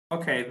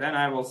Okay, then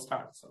I will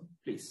start, so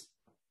please.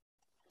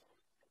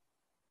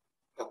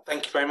 Well,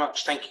 thank you very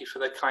much. Thank you for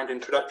the kind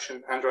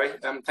introduction, Andre.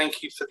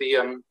 Thank you for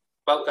the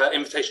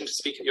invitation to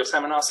speak at your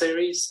seminar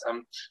series.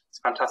 It's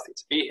fantastic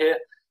to be here.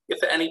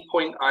 If at any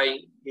point I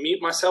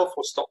mute myself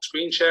or stop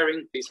screen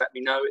sharing, please let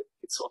me know.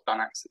 It's sort of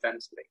done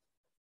accidentally.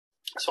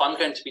 So I'm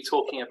going to be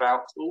talking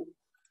about,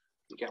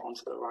 get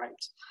onto the right.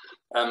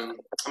 I'm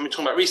going to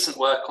talk about recent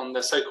work on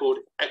the so-called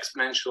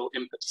exponential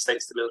input to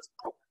state stability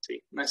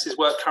property. And this is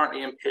work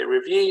currently in peer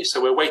review,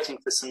 so we're waiting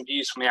for some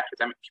views from the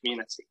academic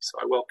community. So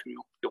I welcome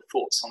your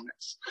thoughts on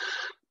this.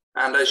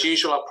 And as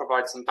usual, I'll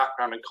provide some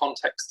background and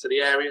context to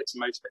the area to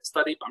motivate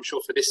study, but I'm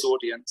sure for this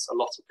audience, a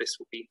lot of this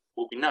will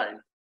be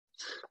known.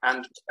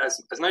 And as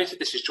noted,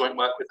 this is joint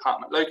work with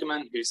Hartmut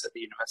Logemann, who's at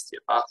the University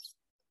of Bath.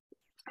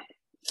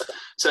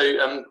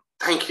 So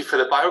thank you for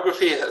the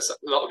biography, as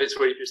a lot of it's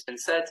already just been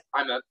said.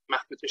 I'm a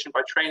mathematician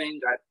by training.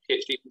 I had a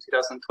PhD from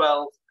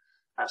 2012.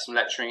 I have some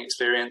lecturing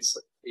experience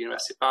at the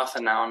University of Bath,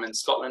 and now I'm in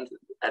Scotland,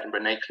 at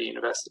Edinburgh Napier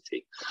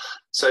University.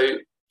 So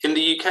in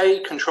the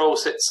UK, control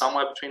sits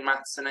somewhere between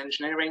maths and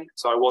engineering.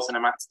 So I was in a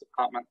maths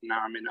department, and now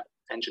I'm in an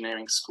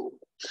engineering school.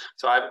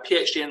 So I have a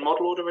PhD in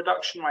model order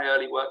reduction. My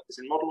early work was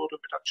in model order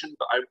reduction,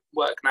 but I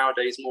work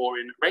nowadays more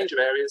in a range of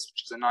areas,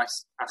 which is a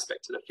nice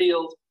aspect to the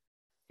field,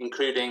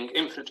 including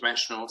infinite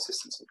dimensional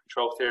systems and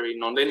control theory,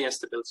 nonlinear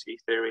stability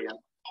theory, and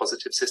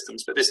positive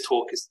systems. But this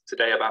talk is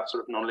today about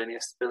sort of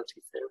nonlinear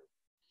stability theory.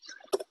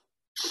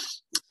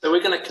 So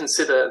we're going to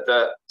consider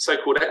the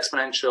so-called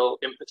exponential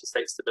input to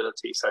state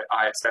stability, so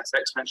ISS,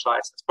 exponential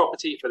ISS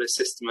property for this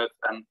system of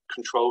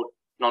controlled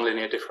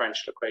nonlinear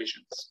differential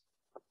equations.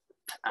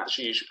 As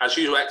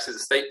usual, X is a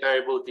state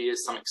variable, D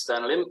is some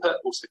external input,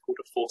 also called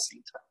a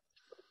forcing term.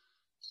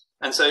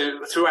 And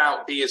so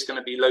throughout, D is going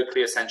to be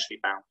locally essentially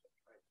bounded,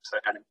 so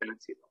at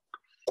infinity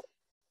log.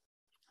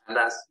 And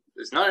as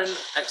is known,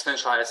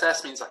 exponential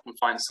ISS means I can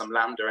find some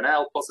lambda and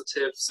L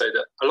positive, so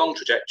that along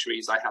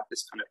trajectories I have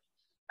this kind of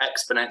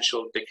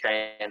exponential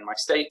decay in my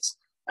state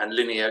and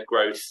linear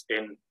growth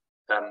in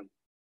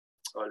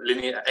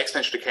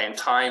exponential decay in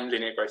time,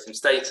 linear growth in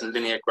state, and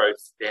linear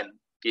growth in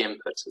the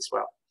input as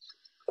well.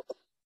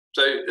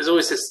 So there's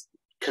always this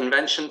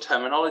convention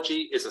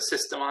terminology: is a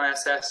system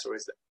ISS, or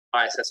is the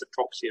ISS a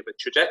property of a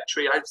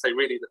trajectory? I'd say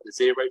really that the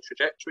zero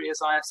trajectory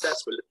is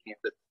ISS. We're looking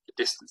at the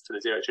distance to the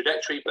zero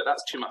trajectory, but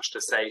that's too much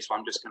to say, so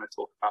I'm just going to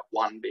talk about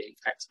one being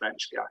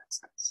exponentially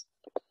ISS.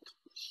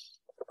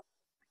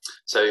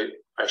 So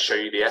I show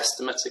you the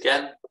estimate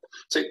again.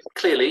 So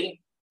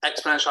clearly,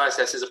 exponential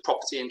ISS is a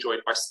property enjoyed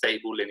by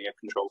stable linear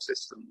control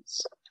systems.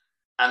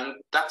 And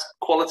that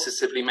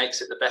qualitatively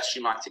makes it the best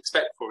you might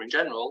expect for in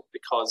general,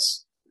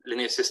 because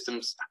linear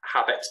systems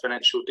have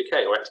exponential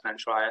decay or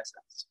exponential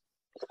ISS.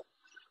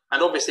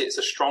 And obviously, it's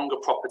a stronger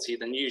property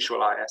than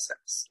usual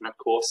ISS. And of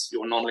course,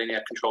 your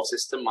nonlinear control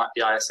system might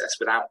be ISS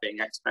without being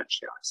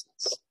exponentially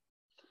ISS.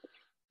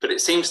 But it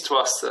seems to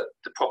us that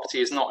the property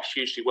is not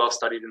hugely well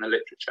studied in the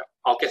literature.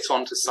 I'll get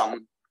on to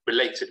some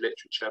related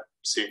literature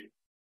soon.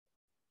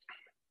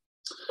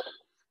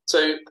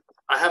 So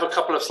I have a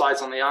couple of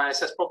slides on the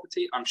ISS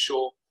property. I'm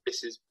sure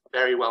this is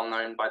very well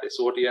known by this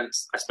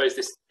audience. I suppose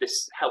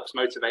this helps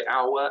motivate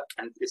our work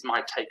and is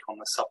my take on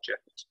the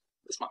subject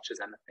as much as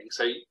anything.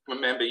 So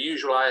remember,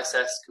 usual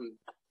ISS, you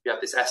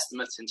have this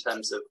estimate in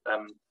terms of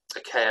a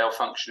KL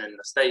function in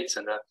the state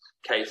and a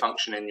K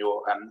function in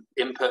your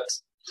input.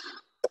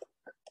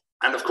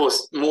 And of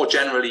course, more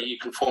generally, you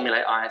can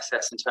formulate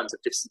ISS in terms of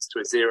distance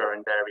to a zero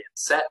invariant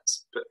set.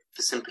 But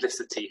for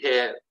simplicity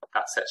here,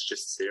 that set's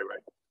just zero.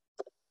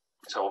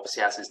 So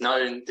obviously, as is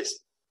known, this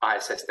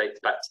ISS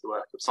dates back to the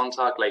work of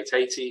Sontag, late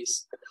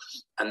 80s.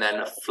 And then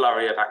a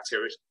flurry of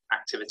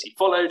activity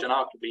followed and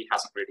arguably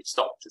hasn't really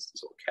stopped, just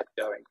sort of kept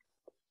going.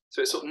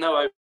 So it's sort of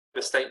no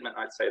overstatement,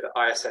 I'd say,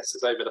 that ISS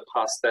has over the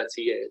past 30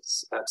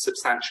 years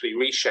substantially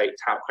reshaped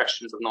how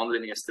questions of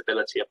nonlinear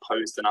stability are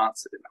posed and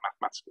answered in the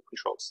mathematical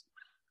controls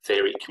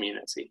theory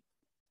community.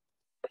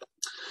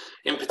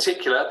 In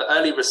particular, the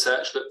early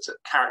research looked at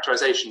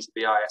characterisations of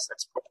the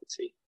ISS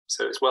property.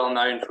 So it's well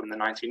known from the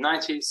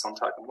 1990s,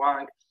 Sontag and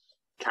Wang,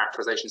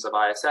 characterisations of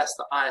ISS,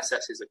 that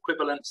ISS is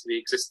equivalent to the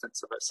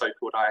existence of a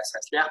so-called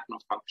ISS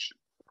Lyapunov function.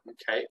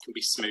 Okay, it can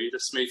be smooth, a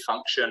smooth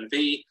function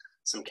V,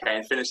 some K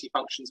infinity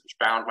functions which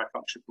bound my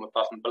function from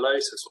above and below,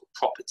 so sort of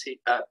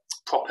property,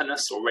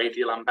 properness or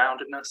radial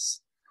unboundedness.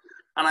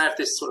 And I have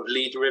this sort of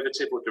Lie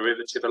derivative or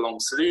derivative along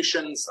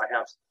solutions. I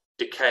have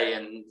decay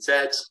in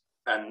Z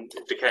and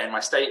decay in my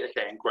state,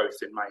 decay and growth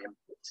in my input.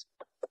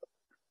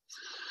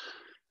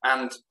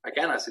 And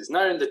again, as is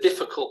known, the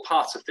difficult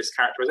part of this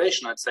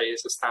characterization, I'd say,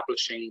 is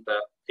establishing the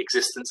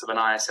existence of an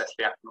ISS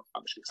Lyapunov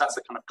function, because that's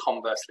a kind of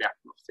converse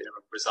Lyapunov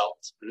theorem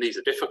result. And these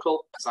are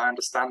difficult, as I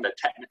understand, they're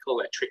technical,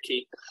 they're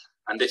tricky.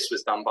 And this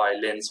was done by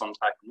Lin,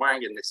 Sontag, and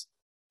Wang in this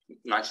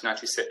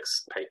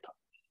 1996 paper.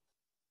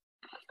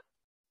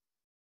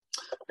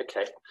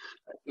 Okay,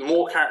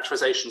 more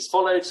characterizations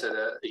followed. So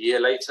a year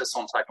later,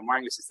 Sontag and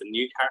Wang, this is the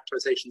new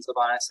characterizations of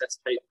ISS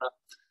paper.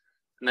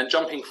 And then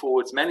jumping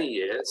forwards many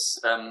years,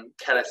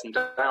 Kellett and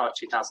Dower,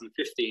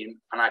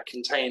 2015, and I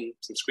contain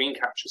some screen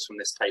captures from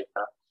this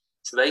paper.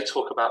 So they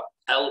talk about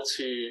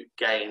L2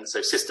 gain,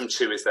 so system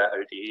 2 is their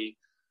ODE,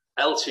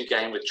 L2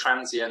 gain with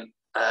transient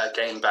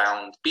gain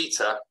bound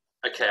beta.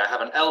 Okay, I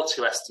have an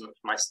L2 estimate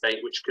for my state,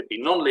 which could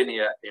be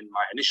nonlinear in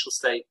my initial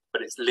state,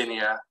 but it's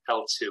linear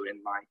L2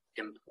 in my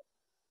input.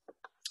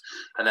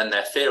 And then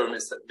their theorem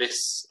is that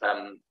this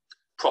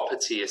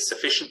property is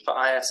sufficient for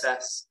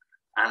ISS,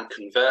 and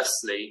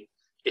conversely,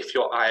 if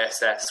your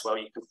ISS, well,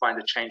 you can find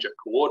a change of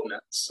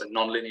coordinates, a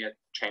nonlinear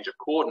change of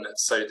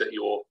coordinates, so that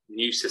your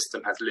new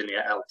system has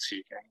linear L2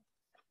 gain.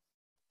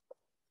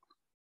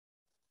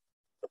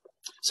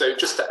 So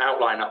just to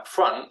outline up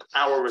front,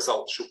 our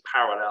results should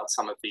parallel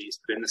some of these,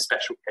 but in the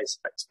special case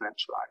of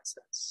exponential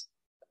ISS.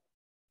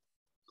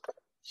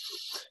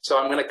 So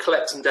I'm going to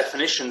collect some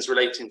definitions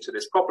relating to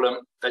this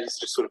problem. These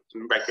are just sort of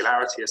some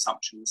regularity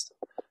assumptions.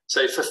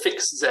 So for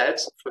fixed z,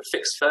 for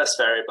fixed first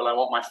variable, I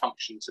want my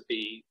function to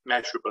be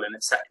measurable in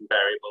its second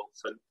variable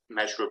for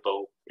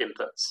measurable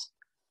inputs.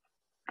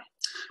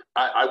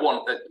 I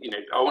want to be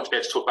able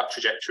to talk about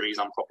trajectories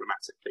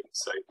unproblematically.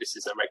 So this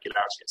is a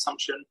regularity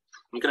assumption.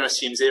 I'm going to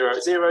assume 0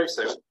 is 0.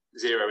 So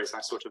 0 is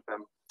my sort of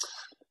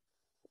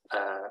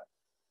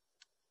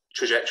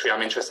trajectory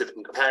I'm interested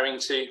in comparing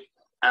to.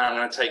 And I'm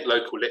going to take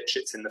local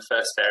Lipschitz in the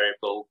first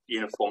variable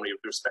uniformly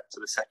with respect to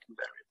the second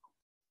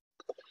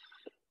variable.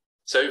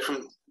 So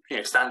from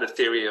standard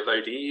theory of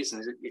ODEs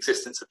and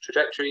existence of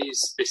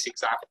trajectories, this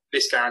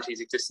guarantees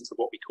existence of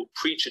what we call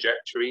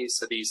pre-trajectories.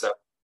 So these are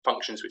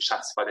functions which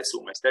satisfy this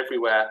almost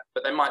everywhere,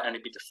 but they might only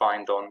be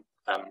defined on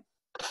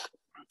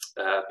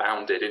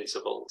bounded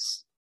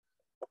intervals.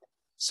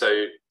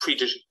 So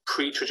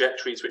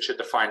pre-trajectories which are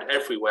defined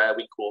everywhere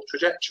we call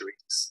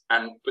trajectories.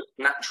 And but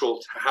natural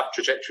to have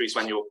trajectories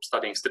when you're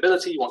studying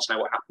stability, you want to know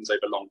what happens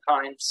over long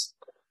times.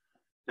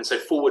 And so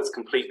forwards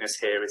completeness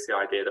here is the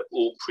idea that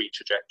all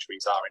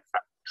pre-trajectories are in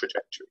fact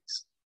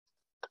trajectories.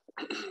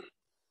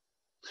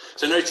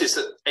 So notice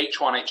that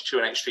H1, H2,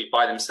 and H3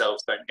 by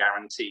themselves don't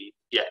guarantee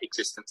yet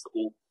existence that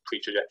all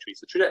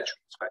pre-trajectories are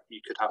trajectories. Right?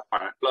 You could have a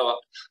finite blow-up,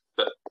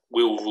 but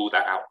we'll rule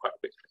that out quite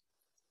quickly.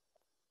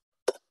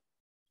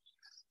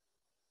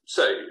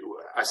 So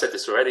I said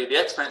this already, the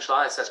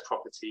exponential ISS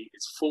property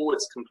is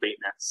forwards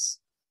completeness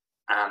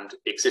and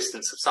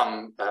existence of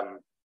some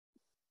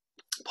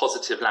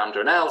positive lambda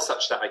and L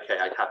such that, okay,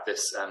 I have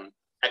this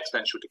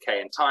exponential decay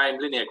in time,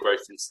 linear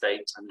growth in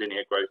state, and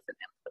linear growth in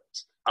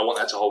input. I want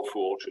that to hold for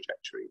all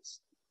trajectories.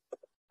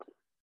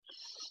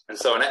 And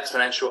so an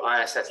exponential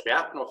ISS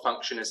Lyapunov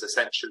function is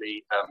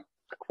essentially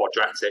a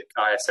quadratic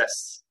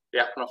ISS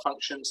Lyapunov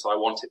function. So I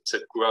want it to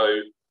grow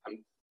and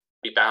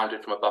be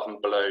bounded from above and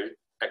below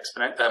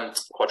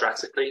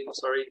quadratically,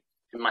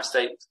 in my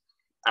state.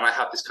 And I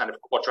have this kind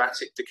of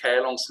quadratic decay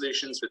along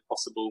solutions with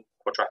possible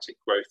quadratic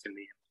growth in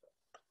the input.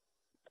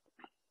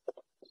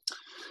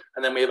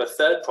 And then we have a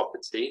third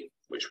property,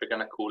 which we're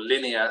going to call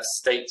linear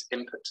state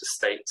input to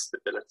state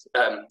stability,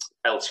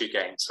 L2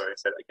 gain, sorry, I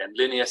said it again,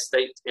 linear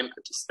state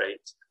input to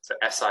state, so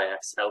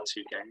SIS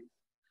L2 gain.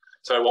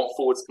 So I want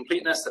forwards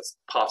completeness, that's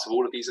part of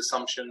all of these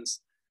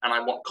assumptions, and I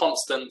want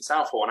constants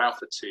alpha 1,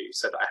 alpha 2,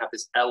 so that I have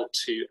this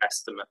L2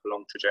 estimate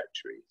along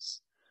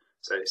trajectories.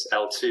 So it's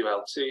L2,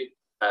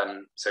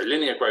 L2, so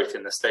linear growth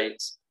in the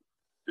state,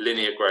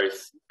 linear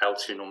growth,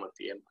 L2 norm of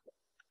the input.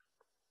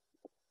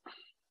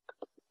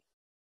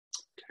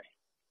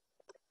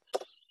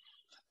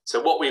 So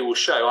what we will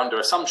show under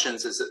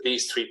assumptions is that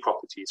these three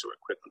properties are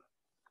equivalent.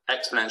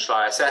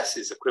 Exponential ISS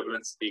is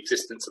equivalent to the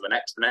existence of an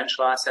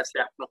exponential ISS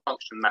Lyapunov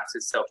function. That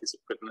itself is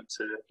equivalent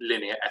to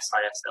linear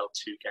SIS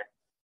L2 gain.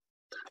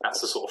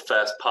 That's the sort of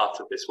first part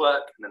of this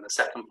work. And then the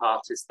second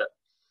part is that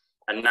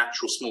a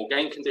natural small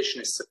gain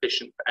condition is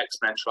sufficient for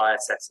exponential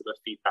ISS of a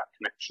feedback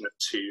connection of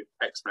two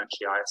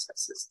exponentially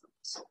ISS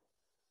systems.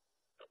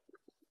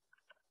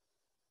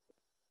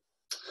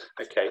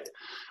 Okay.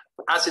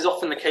 As is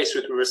often the case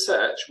with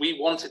research, we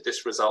wanted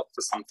this result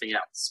for something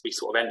else. We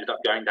sort of ended up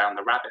going down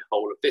the rabbit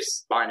hole of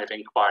this line of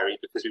inquiry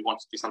because we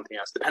wanted to do something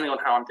else. Depending on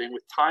how I'm doing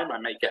with time, I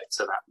may get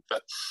to that.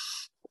 But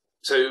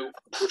so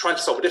we're trying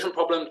to solve a different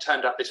problem.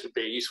 Turned out this would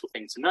be a useful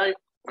thing to know.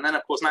 And then,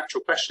 of course,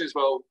 natural question is,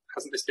 well,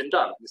 hasn't this been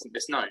done? Isn't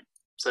this known?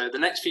 So the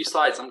next few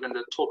slides, I'm going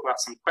to talk about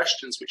some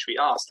questions which we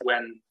asked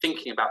when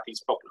thinking about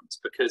these problems,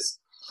 because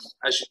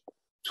as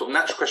sort of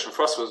natural question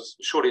for us was,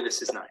 surely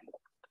this is known.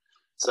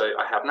 So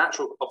I have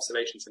natural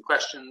observations and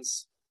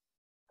questions,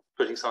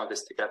 putting some of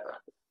this together.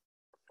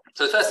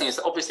 So the first thing is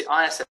that obviously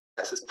ISS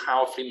has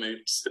powerfully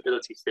moved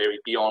stability theory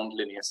beyond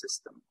linear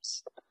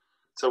systems.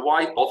 So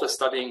why bother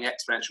studying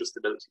exponential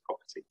stability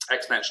property,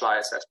 exponential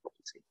ISS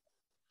property?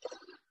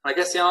 And I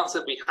guess the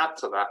answer we had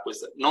to that was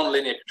that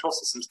nonlinear control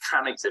systems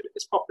can exhibit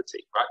this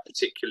property, right?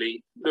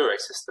 Particularly Lure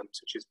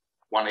systems, which is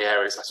one of the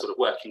areas I sort of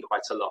work in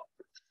quite a lot.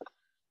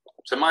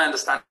 So my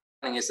understanding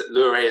is that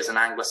Luray is an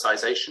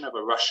anglicization of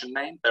a Russian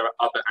name. There are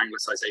other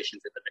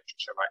anglicizations in the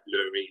literature, right?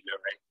 Luray,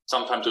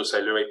 sometimes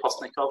also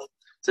Luray-Postnikov.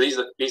 So these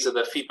are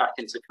the feedback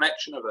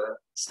interconnection of a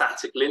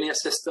static linear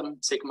system,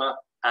 sigma,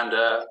 and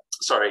a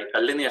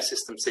linear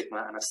system,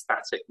 sigma, and a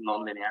static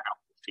nonlinear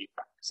output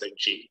feedback, so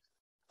G.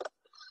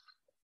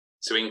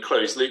 So in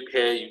closed loop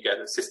here, you get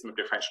a system of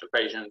differential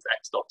equations,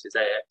 x dot is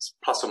ax,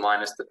 plus or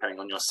minus, depending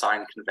on your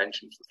sign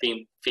convention for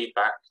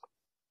feedback,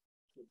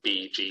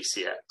 b, g,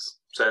 cx.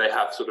 So they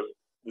have sort of,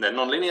 they're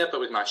nonlinear,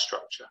 but with nice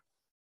structure.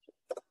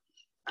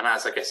 And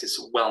as I guess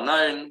is well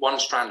known, one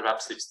strand of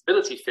absolute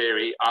stability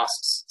theory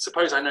asks,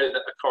 suppose I know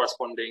that a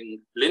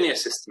corresponding linear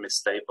system is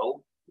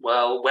stable.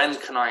 Well, when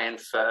can I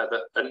infer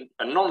that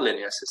a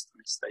nonlinear system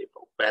is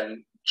stable?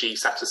 When G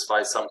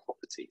satisfies some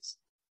properties.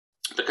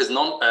 Because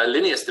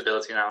linear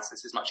stability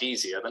analysis is much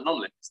easier than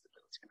nonlinear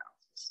stability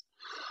analysis.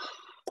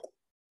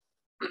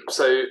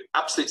 So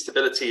absolute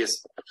stability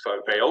is a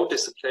very old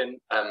discipline.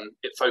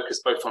 It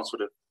focused both on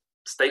sort of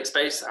state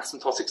space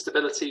asymptotic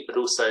stability, but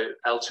also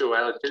L2 or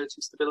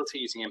L-infinity stability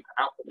using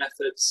input-output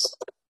methods.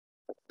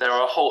 There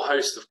are a whole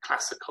host of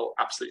classical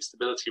absolute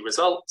stability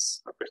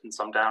results. I've written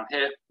some down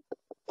here.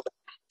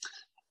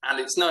 And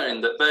it's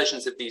known that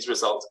versions of these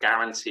results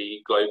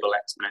guarantee global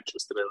exponential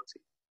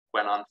stability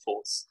when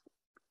unforced.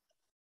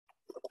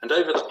 And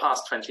over the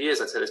past 20 years,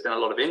 I'd say there's been a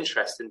lot of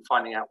interest in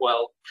finding out,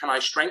 well, can I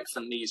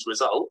strengthen these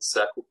results,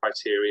 circle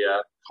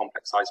criteria,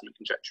 complex Eisenman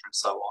conjecture, and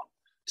so on,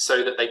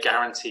 so that they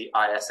guarantee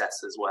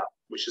ISS as well,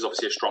 which is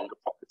obviously a stronger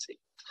property.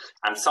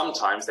 And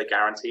sometimes they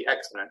guarantee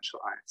exponential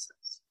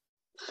ISS.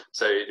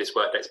 So this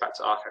work dates back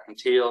to Arcak and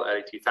Thiel,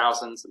 early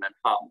 2000s, and then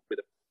Hartmut with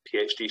a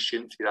PhD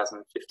student,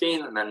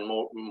 2015, and then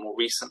more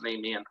recently,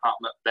 me and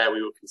Hartmut, there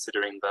we were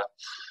considering the,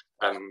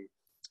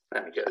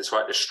 let me get this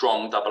right, the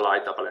strong double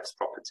I/double-S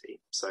property,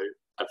 so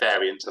a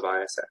variant of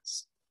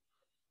ISS.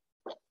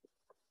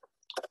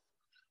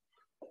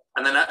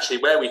 And then actually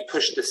where we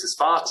pushed this as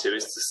far to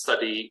is to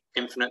study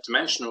infinite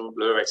dimensional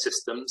Luray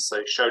systems.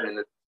 So shown in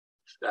the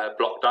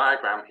block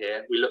diagram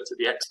here, we looked at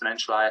the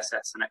exponential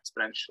ISS and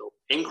exponential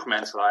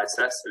incremental ISS,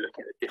 so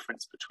looking at the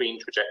difference between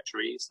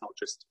trajectories, not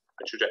just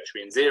a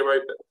trajectory in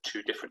zero, but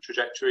two different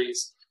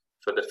trajectories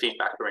for the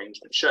feedback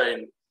arrangement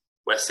shown,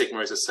 where sigma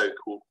is a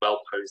so-called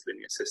well-posed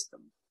linear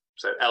system.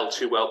 So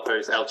L2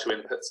 well-posed, L2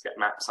 inputs get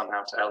mapped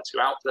somehow to L2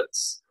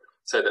 outputs,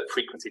 so that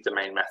frequency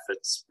domain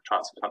methods,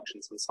 transfer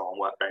functions, and so on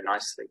work very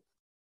nicely.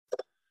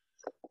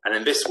 And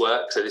in this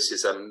work, so this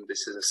is a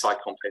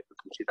SciComm paper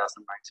from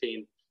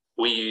 2019,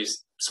 we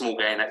use small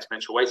gain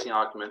exponential weighting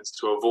arguments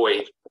to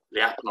avoid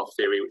Lyapunov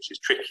theory, which is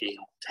tricky,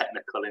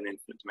 technical in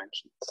infinite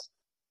dimensions.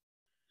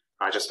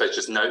 I just suppose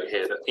just note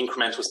here that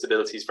incremental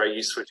stability is very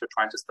useful if you're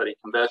trying to study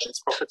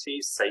convergence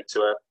properties, say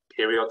to a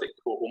periodic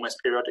or almost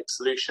periodic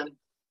solution.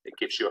 It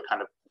gives you a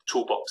kind of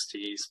toolbox to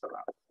use for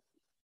that.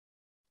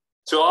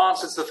 So our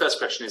answer to the first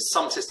question is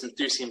some systems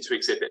do seem to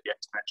exhibit the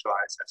exponential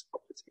ISS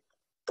property.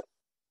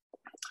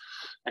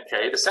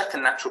 Okay, the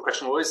second natural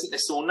question, well, isn't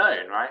this all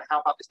known, right?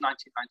 How about this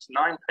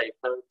 1999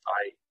 paper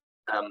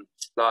by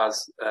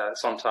Lars,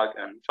 Sontag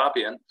and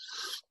Fabian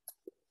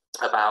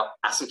about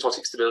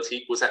asymptotic stability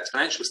equals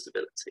exponential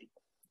stability?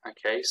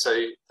 Okay,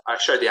 so I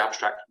showed the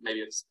abstract,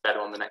 maybe it's better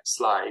on the next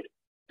slide.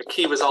 The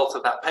key result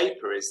of that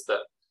paper is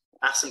that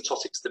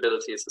asymptotic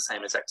stability is the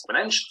same as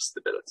exponential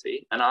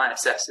stability, and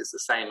ISS is the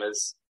same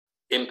as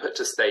input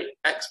to state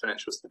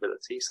exponential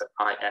stability, so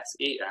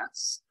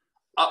ISES,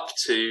 up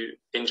to,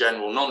 in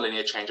general,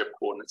 nonlinear change of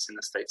coordinates in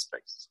the state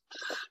space.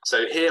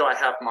 So here I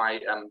have my,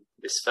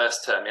 this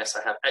first term, yes,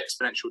 I have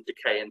exponential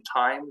decay in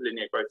time,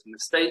 linear growth in the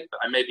state,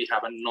 but I maybe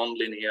have a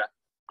nonlinear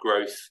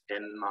growth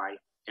in my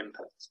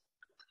input.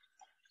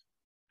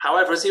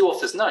 However, as the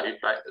authors note,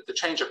 right, the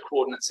change of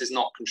coordinates is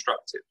not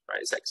constructive, right,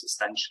 it's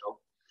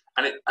existential.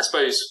 And it, I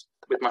suppose,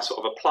 with my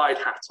sort of applied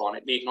hat on,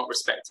 it need not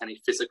respect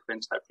any physical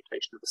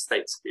interpretation of the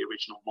states of the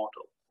original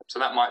model. So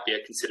that might be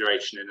a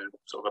consideration in a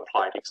sort of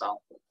applied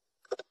example.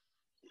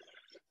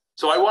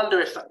 So I wonder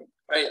if,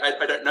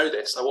 I don't know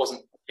this, I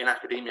wasn't in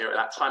academia at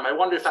that time, I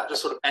wonder if that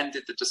just sort of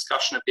ended the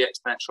discussion of the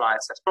exponential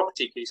ISS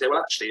property. Could you say,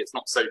 well, actually, it's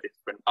not so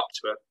different up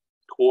to a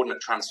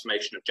coordinate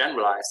transformation of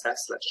general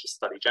ISS, let's just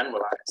study general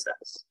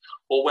ISS,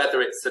 or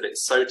whether it's that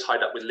it's so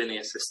tied up with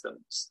linear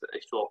systems that they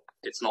thought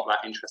it's not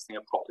that interesting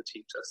a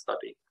property to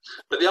study.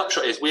 But the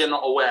upshot is we are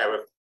not aware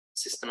of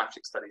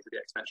systematic studies of the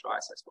exponential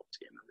ISS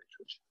property in the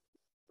literature.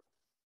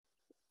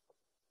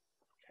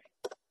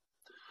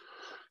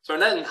 So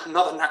then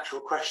another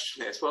natural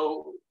question is,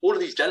 well, all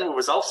of these general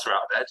results are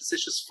out there, does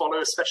this just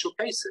follow special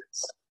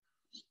cases?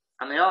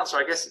 And the answer,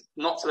 I guess,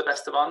 not to the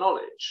best of our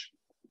knowledge.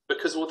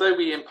 Because although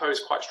we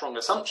impose quite strong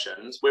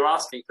assumptions, we're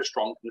asking for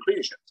strong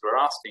conclusions. We're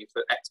asking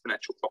for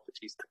exponential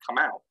properties to come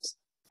out.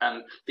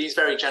 And these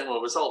very general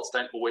results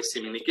don't always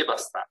seemingly give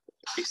us that,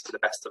 at least to the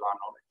best of our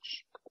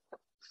knowledge.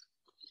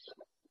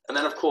 And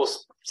then, of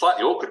course,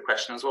 slightly awkward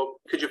question as well,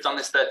 could you have done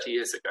this 30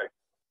 years ago?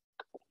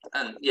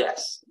 And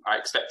yes, I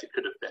expect it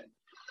could have been.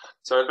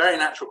 So a very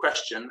natural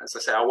question, as I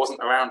say, I wasn't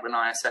around when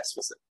ISS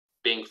was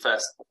being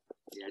first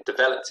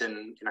developed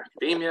in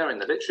academia, in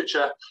the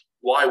literature,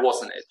 Why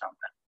wasn't it done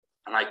then?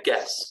 And I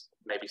guess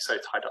maybe so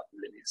tied up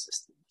with linear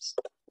systems.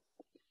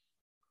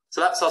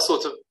 So that's our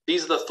sort of,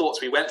 these are the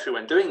thoughts we went through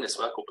when doing this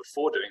work or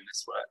before doing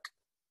this work.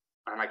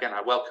 And again,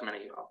 I welcome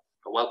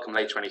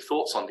later any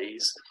thoughts on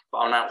these, but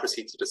I'll now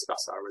proceed to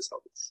discuss our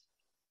results.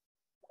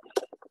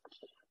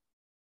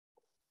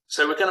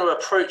 So we're going to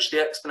approach the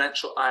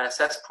exponential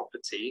ISS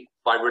property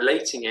by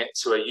relating it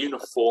to a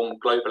uniform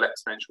global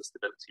exponential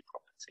stability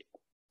property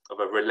of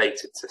a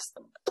related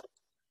system.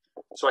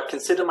 So I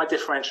consider my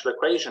differential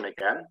equation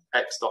again,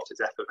 x dot is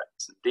f of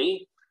x and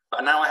d,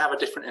 but now I have a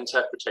different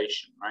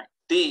interpretation, right?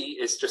 D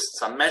is just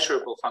some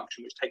measurable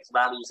function which takes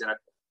values in a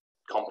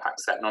compact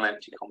set,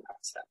 non-empty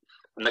compact set,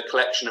 and the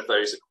collection of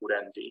those are called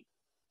MD.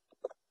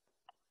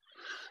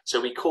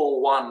 So we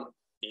call one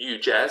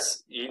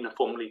UGES,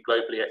 uniformly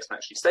globally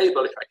exponentially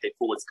stable. If I take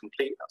forwards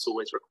complete, that's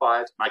always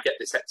required. And I get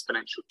this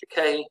exponential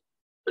decay,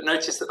 but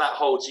notice that that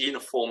holds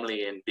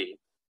uniformly in D,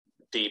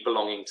 D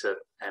belonging to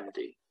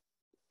MD.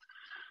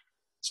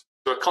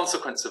 So a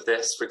consequence of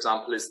this, for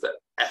example, is that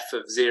f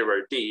of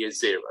 0D is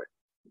 0,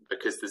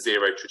 because the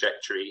zero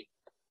trajectory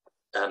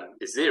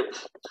is 0.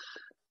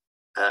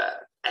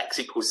 X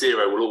equals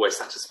 0 will always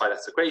satisfy that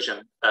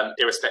equation,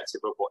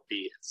 irrespective of what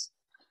D is.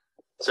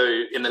 So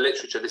in the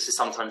literature, this is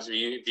sometimes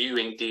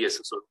viewing D as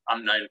a sort of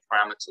unknown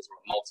parameters or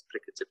a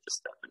multiplicative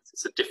disturbance.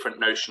 It's a different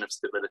notion of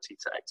stability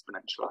to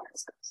exponential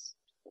ISS.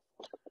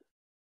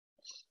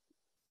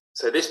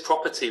 So this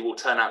property will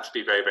turn out to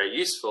be very, very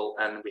useful,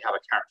 and we have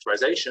a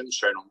characterisation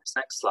shown on this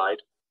next slide.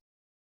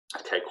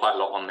 Okay, quite a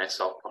lot on this,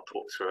 I'll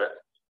talk through it.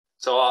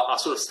 So our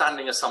sort of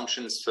standing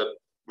assumptions for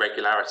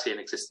regularity and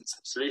existence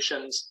of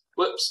solutions.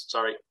 Whoops,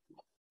 sorry.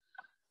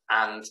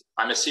 And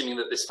I'm assuming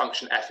that this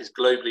function f is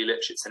globally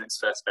Lipschitz in its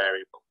first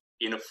variable,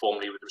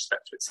 uniformly with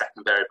respect to its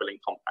second variable in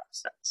compact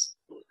sets.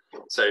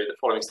 So the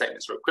following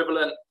statements are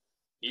equivalent.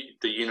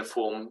 The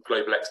uniform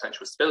global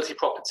exponential stability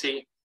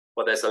property,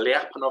 well, there's a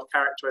Lyapunov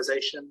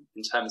characterization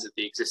in terms of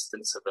the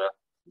existence of a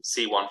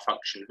C1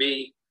 function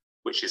v,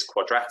 which is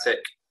quadratic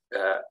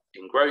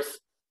in growth,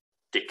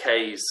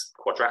 decays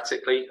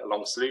quadratically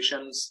along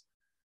solutions,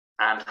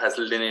 and has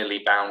linearly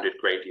bounded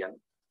gradient.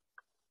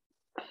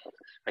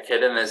 Okay,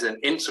 then there's an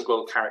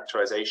integral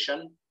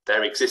characterization.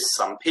 There exists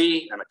some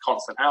p and a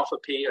constant alpha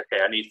p.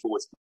 Okay, I need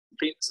forwards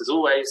completeness as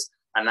always,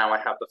 and now I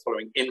have the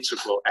following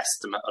integral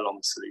estimate along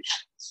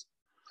solutions.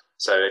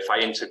 So if I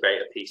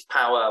integrate a p's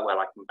power, well,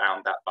 I can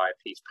bound that by a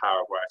p's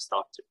power where I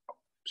started from.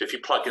 So if you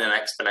plug in an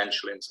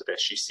exponential into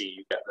this, you see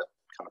you get the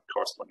kind of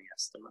corresponding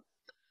estimate.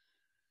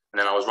 And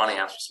then I was running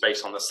out of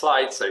space on the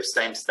slide, so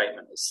same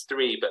statement as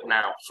 3, but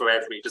now for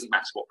every, it doesn't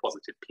matter what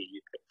positive p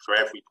you pick, for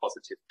every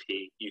positive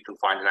p, you can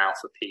find an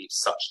alpha p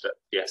such that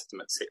the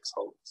estimate 6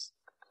 holds.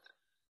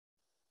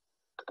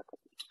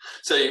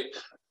 So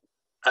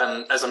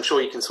as I'm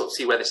sure you can sort of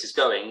see where this is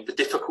going, the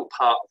difficult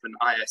part of an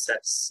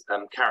ISS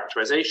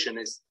characterization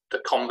is the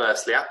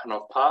converse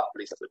Lyapunov part, at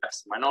least to the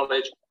best of my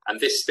knowledge, and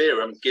this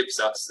theorem gives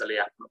us a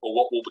Lyapunov, or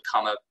what will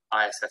become an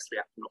ISS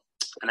Lyapunov,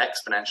 an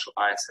exponential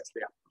ISS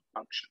Lyapunov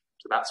function.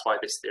 So that's why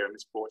this theorem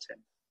is brought in.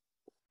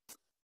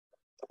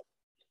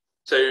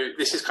 So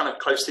this is kind of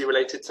closely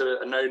related to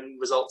a known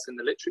result in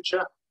the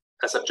literature.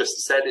 As I've just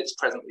said, it's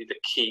presently the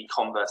key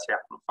converse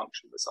Lyapunov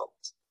function result.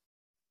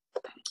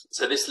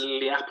 So this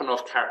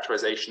Lyapunov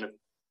characterization of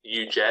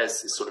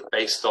UGES is sort of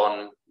based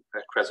on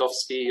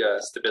Krasovsky,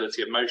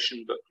 Stability of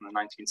Motion book from the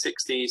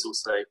 1960s.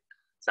 Also,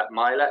 is that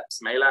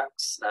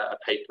Mailax, a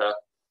paper.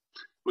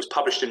 It was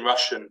published in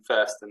Russian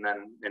first and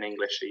then in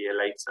English a year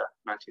later,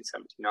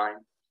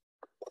 1979.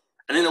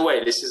 And in a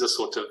way, this is a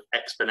sort of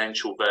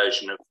exponential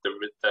version of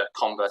the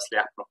converse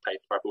Lyapunov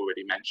paper I've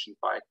already mentioned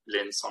by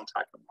Lin,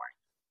 Sontag, and Wang.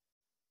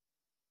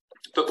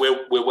 But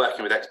we're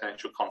working with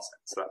exponential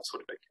concepts, so that's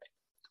sort of okay.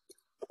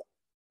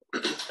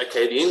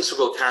 Okay, the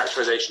integral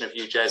characterization of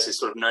UGES is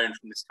sort of known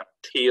from this kind of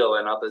Thiel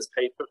and others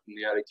paper from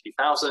the early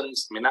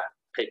 2000s. I mean, that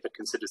paper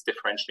considers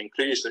differential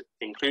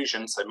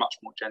inclusion, so much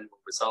more general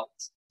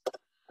results.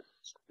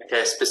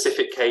 Okay, a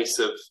specific case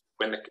of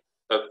when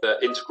the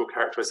integral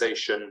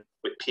characterization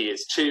with P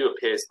is 2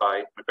 appears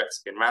by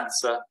Magretzky and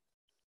Rancer,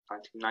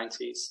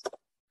 1990s.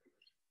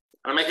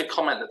 And I make a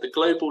comment that the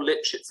global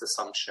Lipschitz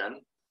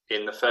assumption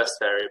in the first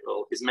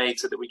variable is made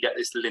so that we get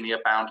this linear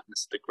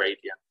boundedness of the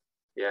gradient.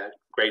 Yeah,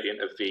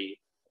 gradient of V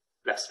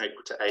less than or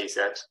equal to AZ,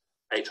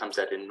 A times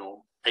Z in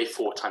norm,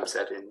 A4 times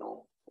Z in norm.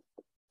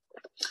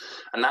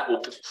 And that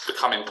will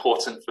become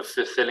important for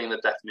fulfilling the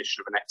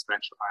definition of an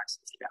exponential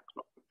ISS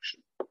Lyapunov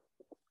function.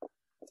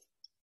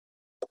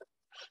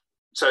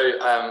 So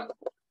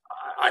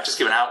I just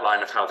give an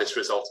outline of how this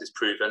result is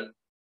proven.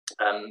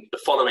 The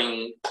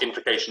following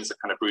implications are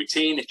kind of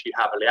routine. If you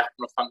have a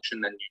Lyapunov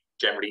function, then you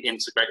generally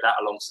integrate that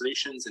along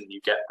solutions and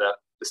you get the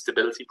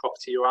stability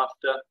property you're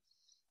after.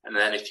 And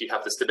then if you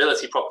have the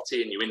stability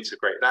property and you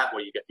integrate that,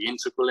 well, you get the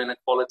integral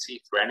inequality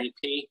for any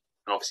p.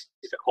 And obviously,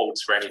 if it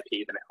holds for any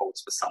p, then it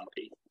holds for some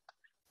p.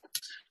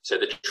 So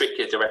the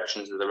trickier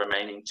directions are the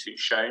remaining two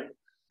shown.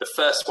 The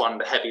first one,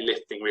 the heavy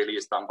lifting, really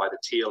is done by the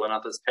Thiel and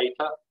others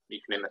paper. You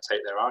can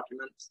imitate their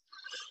arguments.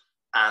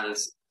 And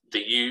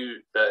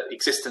the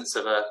existence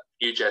of a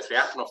UJ's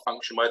Lyapunov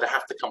function, where they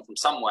have to come from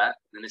somewhere.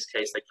 In this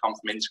case, they come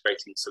from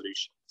integrating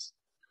solutions.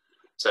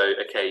 So,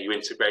 okay, you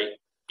integrate,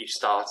 you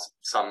start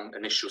some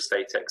initial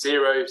state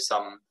x0,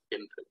 some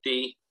input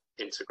d,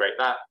 integrate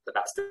that, but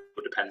that still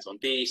depends on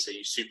d, so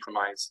you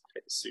supremize,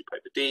 take the sup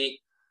over d,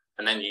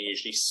 and then you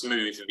usually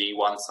smooth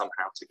v1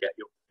 somehow to get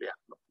your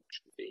Lyapunov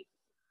function v.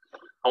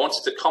 I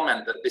wanted to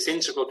comment that this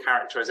integral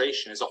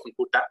characterization is often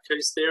called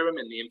Dapko's theorem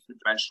in the infinite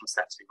dimensional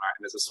setting, right?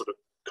 And there's a sort of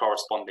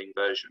corresponding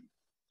version,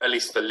 at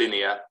least for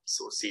linear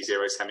sort of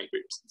C0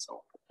 semigroups and so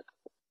on.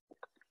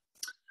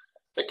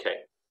 Okay,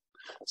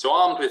 so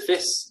armed with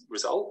this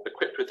result,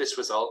 equipped with this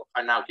result,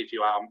 I now give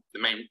you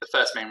the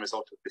first main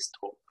result of this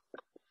talk.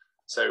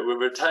 So we're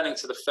returning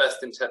to the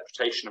first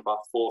interpretation of our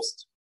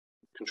forced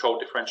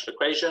controlled differential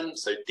equation.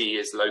 So D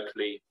is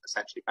locally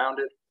essentially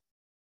bounded.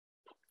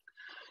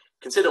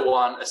 Consider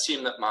one,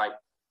 assume that my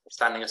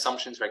standing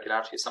assumptions,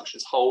 regularity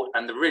assumptions hold,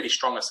 and the really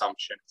strong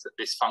assumption is that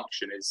this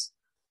function is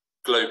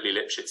globally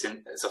Lipschitz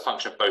as a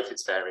function of both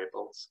its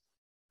variables.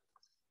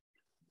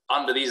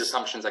 Under these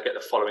assumptions, I get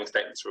the following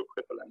statements are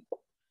equivalent.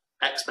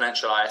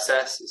 Exponential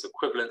ISS is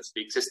equivalent to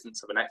the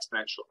existence of an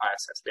exponential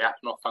ISS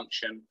Lyapunov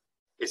function,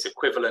 is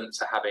equivalent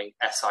to having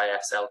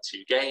SIS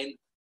L2 gain,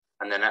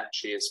 and then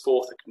actually as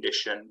fourth a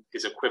condition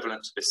is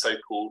equivalent to the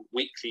so-called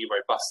weakly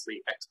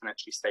robustly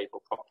exponentially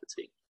stable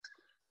property,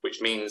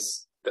 which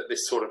means that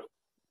this sort of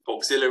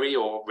auxiliary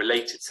or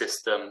related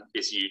system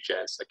is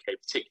UJES. Okay,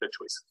 particular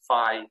choice of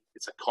phi,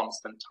 it's a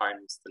constant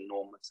times the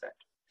norm of Z,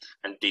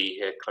 and D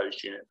here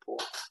closed unit 4.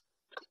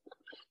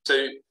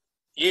 So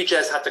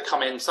UJES had to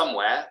come in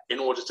somewhere in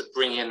order to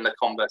bring in the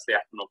converse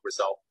Lyapunov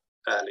result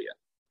earlier.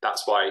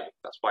 That's why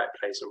it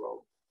plays a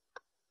role.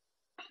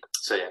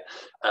 So yeah,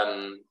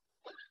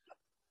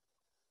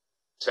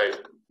 so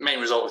main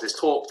result of this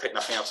talk, take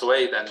nothing else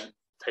away, then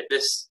take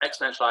this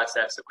exponential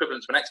ISS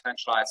equivalent to an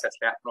exponential ISS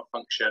Lyapunov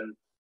function,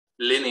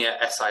 linear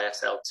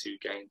SIS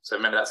L2 gain. So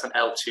remember that's an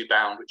L2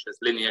 bound, which has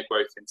linear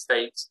growth in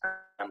state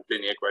and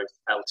linear growth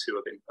L2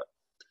 of input.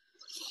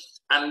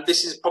 And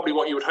this is probably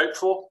what you would hope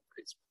for.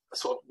 It's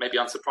sort of maybe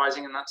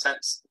unsurprising in that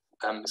sense.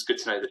 It's good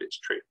to know that it's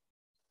true.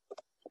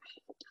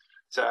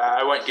 So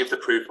I won't give the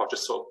proof, I'll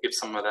just sort of give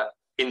some of that,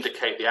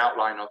 indicate the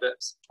outline of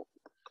it.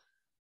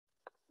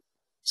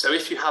 So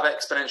if you have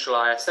exponential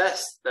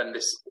ISS, then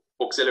this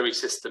auxiliary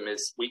system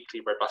is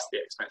weakly robustly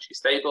exponentially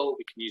stable.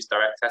 We can use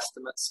direct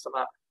estimates for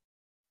that.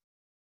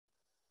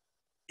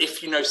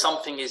 If you know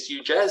something is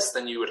UJES,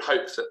 then you would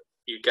hope that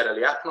you get a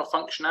Lyapunov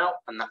function out,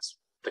 and that's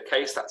the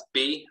case, that's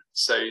B.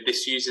 So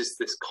this uses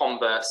this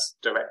converse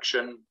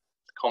direction,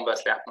 the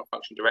converse Lyapunov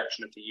function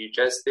direction of the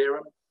UJES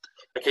theorem.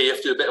 Okay, you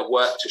have to do a bit of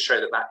work to show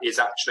that that is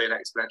actually an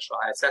exponential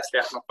ISS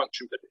Lyapunov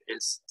function, but it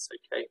is, it's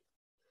okay.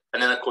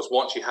 And then of course,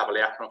 once you have a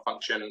Lyapunov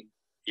function,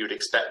 you would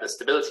expect the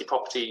stability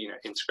property,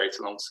 integrate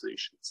along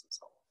solutions and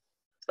so on.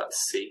 So that's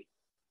C.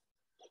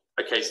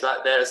 Okay, so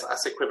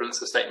that's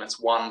equivalence of statements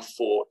 1,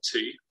 4,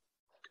 2,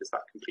 because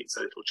that completes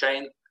a little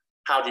chain.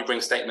 How do you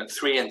bring statement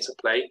 3 into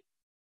play?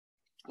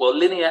 Well,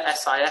 linear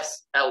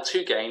SIS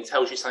L2 gain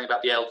tells you something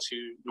about the L2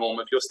 norm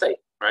of your state,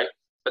 right?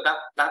 But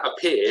that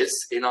appears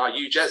in our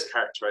UJES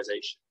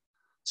characterization.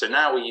 So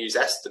now we use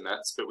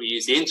estimates, but we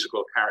use the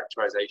integral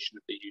characterization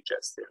of the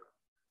UJES theorem.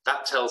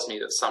 That tells me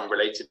that some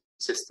related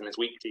system is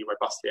weakly,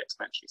 robustly,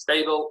 exponentially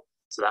stable.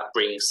 So that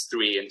brings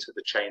 3 into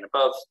the chain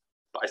above,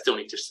 but I still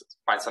need to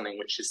find something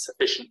which is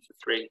sufficient for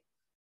 3.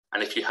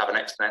 And if you have an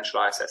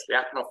exponential ISS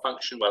Lyapunov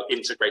function, well,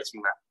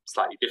 integrating that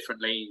slightly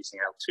differently using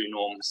L2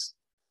 norms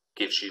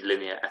gives you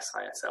linear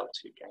SIS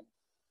L2 gain.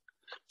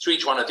 So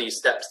each one of these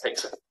steps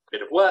takes a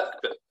bit of work,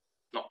 but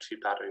not too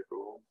bad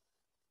overall.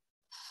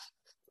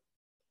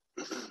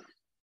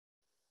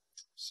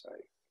 So.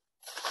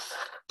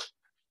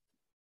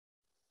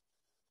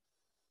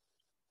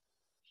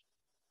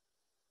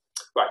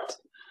 Right,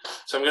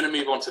 so I'm going to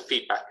move on to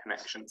feedback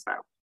connections now.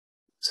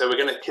 So we're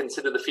going to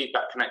consider the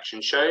feedback connection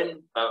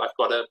shown. I've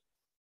got a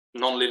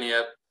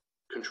nonlinear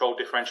controlled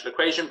differential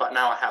equation, but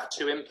now I have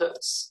 2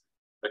 inputs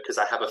because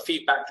I have a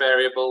feedback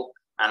variable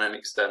and an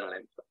external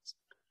input.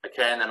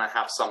 Okay, and then I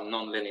have some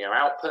nonlinear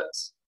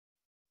outputs.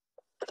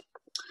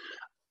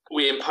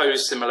 We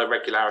impose similar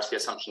regularity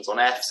assumptions on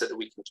F so that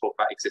we can talk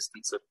about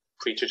existence of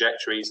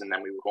pre-trajectories, and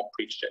then we would want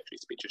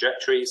pre-trajectories to be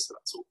trajectories, so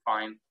that's all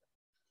fine.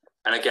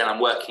 And again, I'm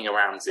working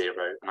around 0,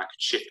 and I could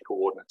shift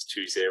coordinates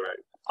to 0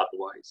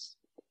 otherwise.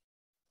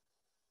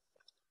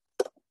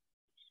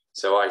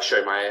 So I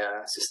show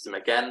my system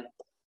again.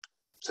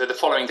 So the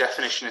following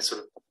definition is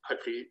sort of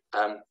hopefully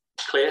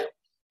clear.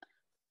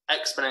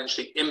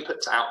 Exponentially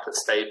input to output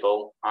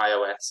stable,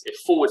 IOS, if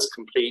forwards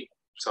complete,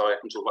 so I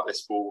can talk about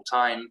this for all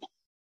time,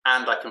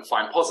 and I can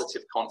find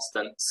positive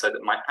constants so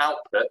that my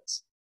output,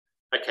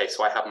 okay,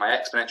 so I have my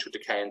exponential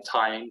decay in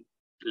time,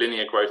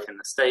 linear growth in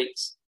the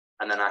states,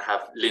 and then I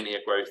have linear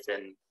growth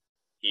in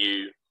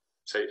U,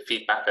 so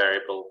feedback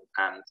variable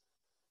and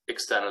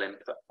external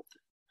input.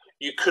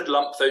 You could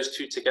lump those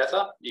 2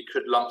 together. You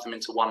could lump them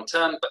into one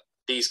term, but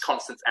these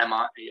constants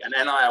MI and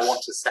NI I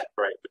want to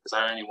separate because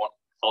I only want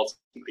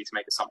ultimately to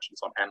make assumptions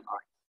on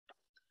MI.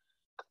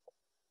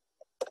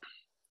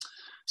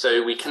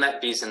 So we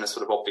connect these in a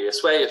sort of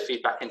obvious way of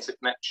feedback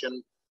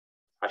interconnection.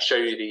 I show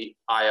you the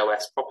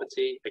IOS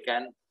property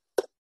again.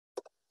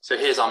 So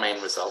here's our main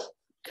result.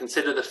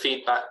 Consider the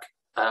feedback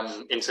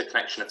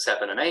interconnection of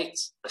 7 and 8.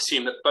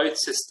 Assume that both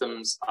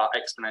systems are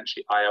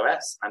exponentially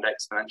IOS and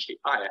exponentially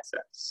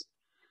ISS.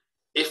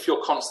 If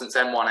your constants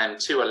M1,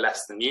 M2 are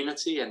less than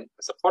unity and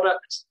as a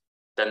product,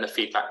 then the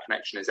feedback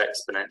connection is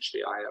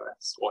exponentially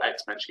IOS or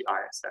exponentially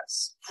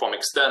ISS. From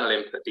external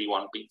input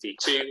D1,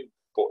 D2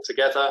 brought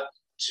together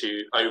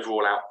to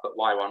overall output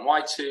Y1,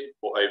 Y2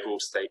 or overall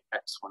state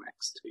X1,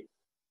 X2.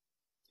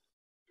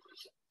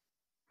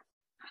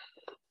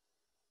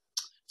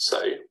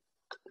 So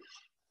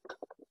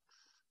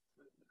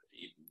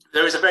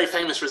there is a very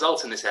famous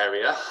result in this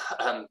area,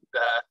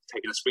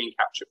 taking a screen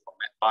capture from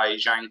it by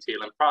Zhang,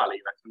 Thiel, and Prali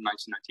back in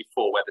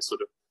 1994, where the sort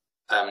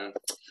of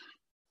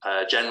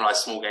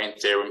generalized small gain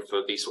theorem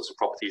for these sorts of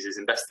properties is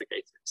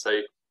investigated.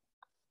 So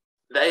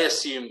they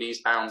assume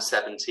these bound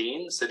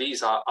 17. So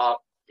these are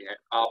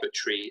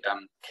arbitrary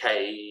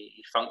K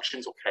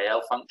functions or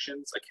KL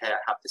functions. Okay, I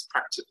have this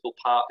practical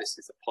part. This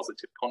is a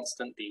positive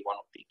constant, D1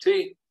 or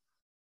D2.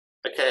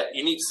 Okay,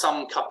 you need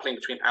some coupling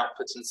between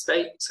output and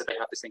state. So they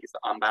have this thing is the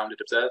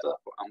unbounded observer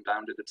or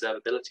unbounded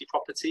observability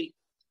property.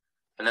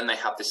 And then they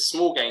have this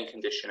small gain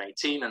condition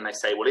 18, and they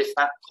say, well, if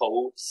that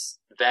holds,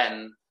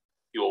 then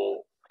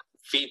your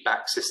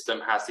feedback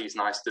system has these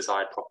nice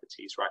desired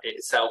properties, right? It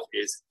itself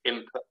is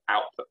input,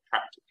 output,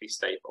 practically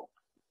stable.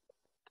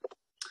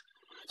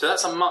 So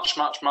that's a much,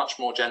 much, much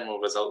more general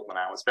result than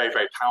ours. Very,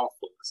 very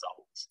powerful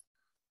result.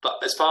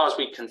 But as far as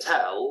we can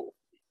tell,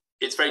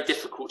 it's very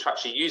difficult to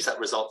actually use that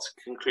result to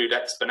conclude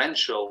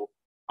exponential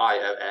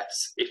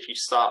IOS if you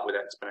start with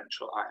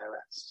exponential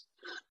IOS.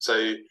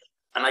 So,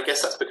 and I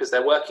guess that's because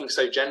they're working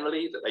so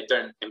generally that they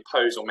don't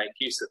impose or make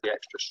use of the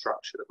extra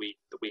structure that we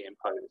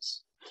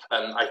impose.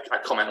 I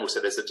comment also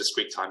there's a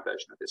discrete time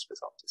version of this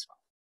result as well.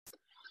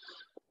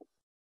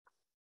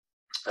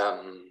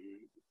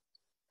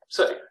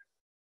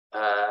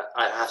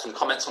 I have some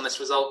comments on this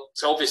result.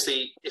 So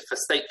obviously, if a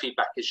state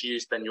feedback is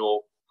used, then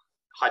your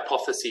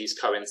hypotheses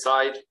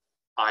coincide.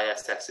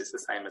 ISS is the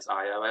same as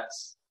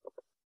IOS.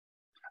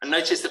 And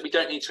notice that we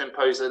don't need to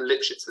impose a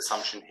Lipschitz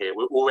assumption here.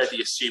 We're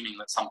already assuming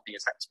that something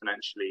is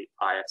exponentially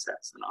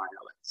ISS and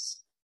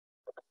IOS.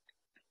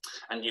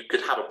 And you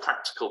could have a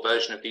practical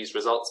version of these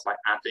results by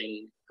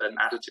adding an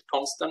additive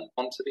constant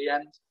onto the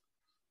end.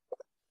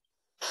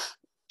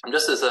 And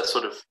just as a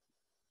sort of,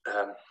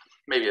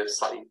 maybe a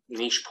slightly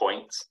niche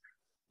point,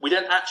 we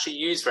don't actually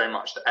use very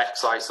much the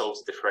xi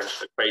solves the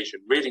differential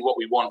equation. Really what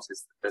we want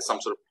is that there's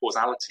some sort of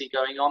causality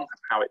going on and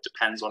how it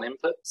depends on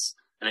inputs.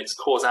 And it's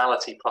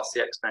causality plus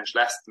the exponential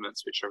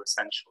estimates which are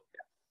essential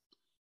here.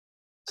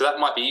 So that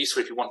might be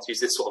useful if you want to use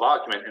this sort of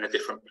argument in a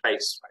different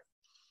place. Right?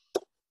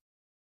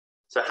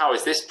 So how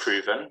is this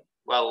proven?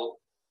 Well,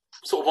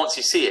 sort of once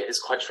you see it,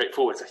 it's quite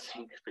straightforward, I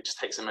think, if it just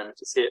takes a moment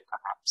to see it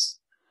perhaps.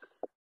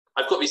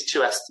 I've got these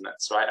two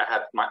estimates, right? I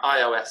have my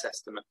IOS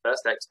estimate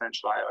first,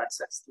 exponential IOS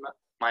estimate,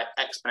 my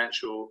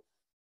exponential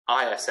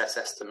ISS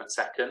estimate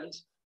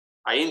second.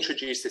 I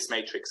introduce this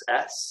matrix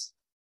S,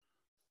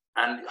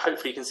 and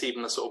hopefully you can see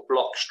from the sort of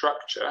block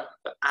structure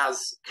that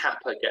as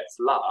kappa gets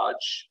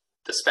large,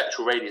 the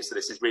spectral radius of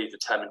this is really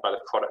determined by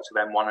the product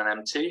of M1 and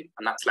M2,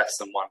 and that's less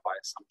than 1 by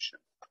assumption.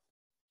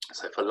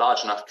 So for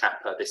large enough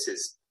kappa, this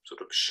is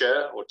sort of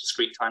sure or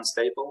discrete time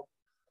stable.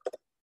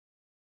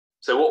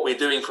 So what we're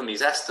doing from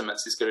these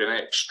estimates is going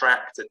to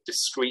extract a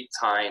discrete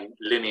time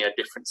linear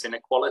difference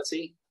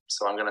inequality.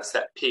 So I'm going to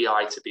set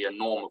pi to be a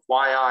norm of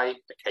yi.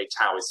 Okay,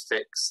 tau is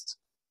fixed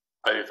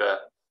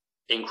over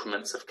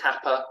increments of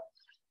kappa.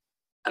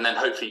 And then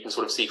hopefully you can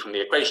sort of see from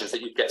the equations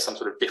that you get some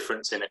sort of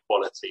difference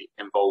inequality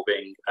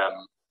involving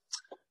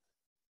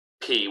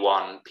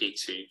P1,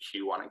 P2,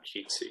 Q1, and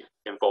Q2,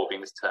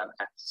 involving this term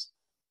S.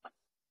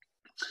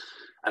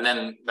 And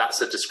then that's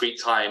a discrete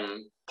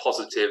time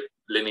positive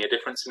linear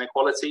difference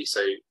inequality,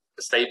 so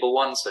a stable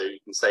one, so you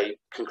can say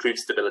conclude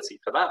stability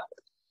for that,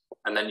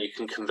 and then you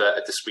can convert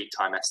a discrete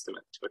time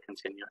estimate to a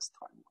continuous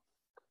time.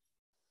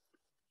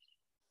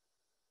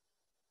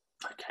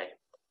 Okay.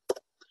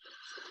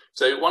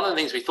 So one of the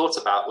things we thought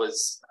about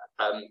was,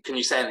 can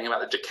you say anything about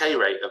the decay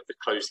rate of the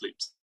closed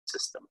loop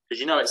system? Because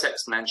you know it's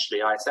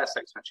exponentially ISS,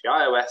 exponentially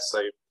IOS,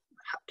 so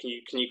can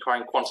you try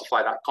and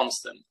quantify that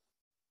constant?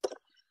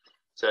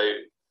 So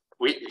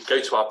we go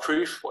to our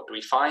proof. What do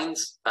we find?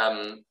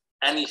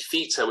 Any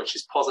theta which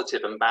is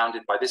positive and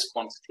bounded by this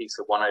quantity,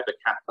 so 1 over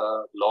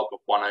kappa log of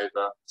 1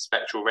 over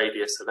spectral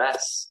radius of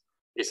S,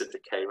 is a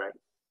decay rate.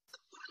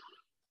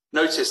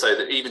 Notice though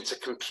that even to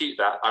compute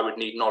that, I would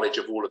need knowledge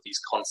of all of these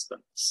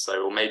constants.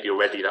 So, or maybe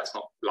already that's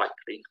not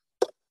likely.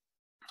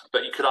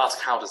 But you could ask,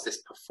 how does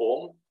this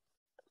perform?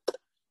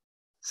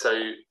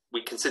 So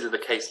we consider the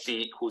case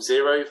d equals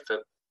 0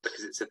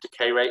 because it's a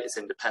decay rate, it's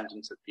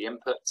independent of the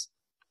input.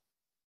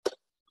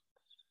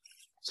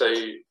 So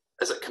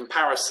as a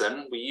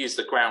comparison, we use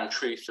the ground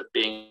truth of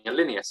being a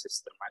linear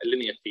system, right? A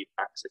linear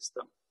feedback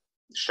system,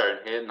 shown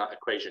here in that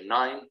equation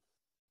 9.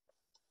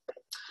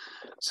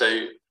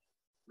 So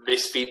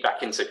this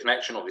feedback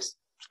interconnection, or this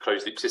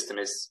closed loop system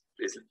is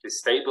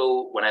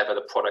stable whenever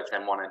the product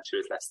M1, M2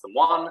 is less than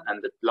 1,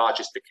 and the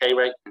largest decay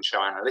rate can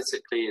show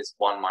analytically is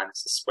 1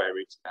 minus the square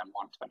root of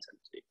M1 times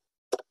M2.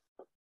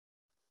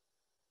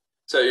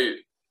 So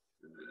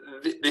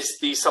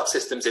these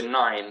subsystems in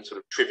 9 sort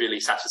of trivially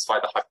satisfy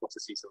the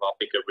hypotheses of our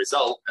bigger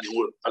result,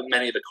 and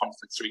many of the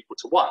constants are equal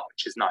to 1,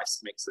 which is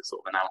nice, makes the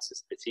sort of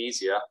analysis a bit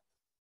easier.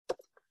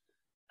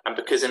 And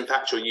because in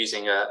fact you're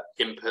using an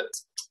input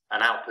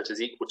and output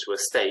is equal to a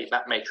state,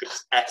 that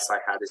matrix S I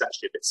had is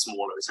actually a bit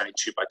smaller. It's only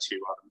 2 by 2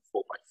 rather than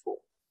 4 by 4.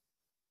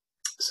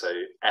 So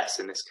S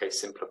in this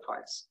case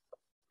simplifies.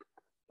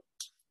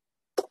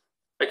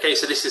 Okay,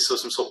 so this is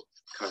some sort of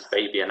kind of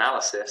baby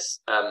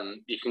analysis.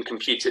 You can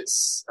compute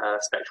its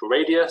spectral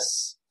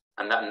radius,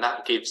 and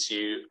that gives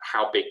you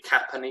how big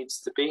kappa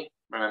needs to be.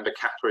 Remember,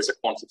 kappa is a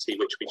quantity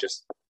which we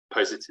just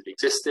posited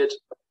existed.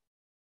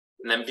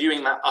 And then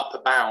viewing that upper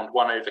bound,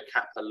 1 over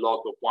kappa log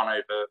of 1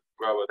 over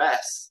rho of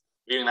S,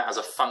 viewing that as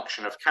a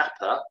function of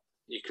kappa,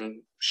 you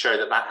can show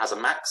that that has a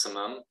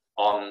maximum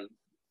on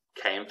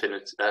K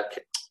infinity,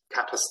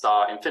 kappa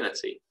star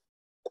infinity.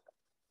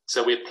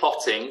 So we're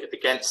plotting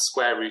against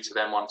square root of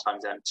M1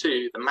 times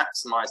M2, the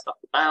maximized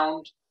upper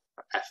bound,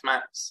 F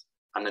max,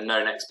 and the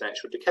known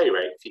exponential decay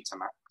rate, theta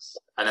max,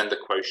 and then the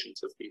quotient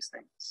of these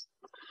things.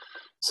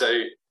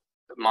 So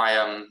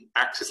my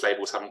axis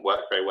labels haven't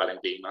worked very well in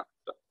Beamer.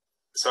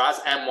 So as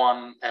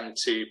M1,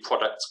 M2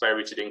 product square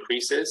rooted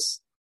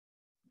increases,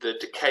 the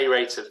decay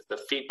rate of the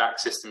feedback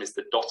system is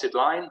the dotted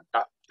line.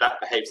 That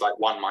behaves like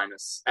 1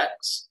 minus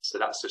x, so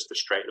that's just a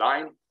straight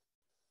line.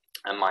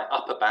 And my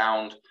upper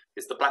bound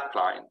is the black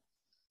line.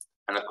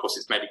 And of course,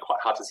 it's maybe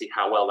quite hard to see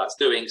how well that's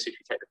doing. So if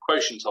you take the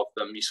quotient of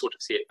them, you sort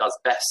of see it does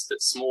best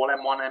at small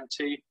M1,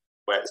 M2,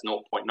 where it's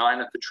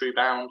 0.9 at the true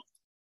bound.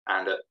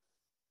 And at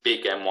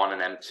big M1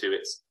 and M2,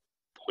 it's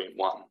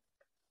 0.1.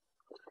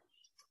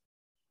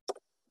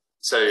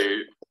 So,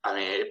 I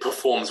mean, it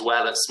performs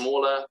well at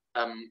smaller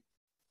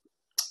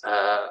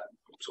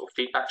sort of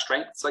feedback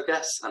strengths, I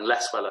guess, and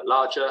less well at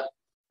larger,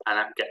 and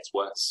that gets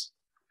worse.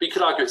 But you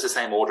could argue it's the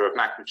same order of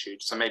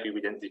magnitude, so maybe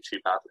we didn't do too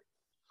badly.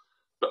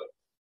 But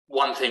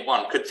one thing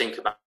one could think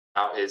about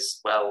is,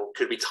 well,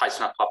 could we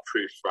tighten up our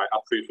proof, right?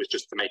 Our proof was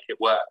just to make it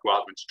work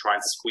rather than to try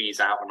and squeeze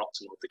out an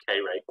optimal decay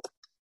rate.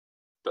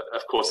 But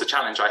of course, the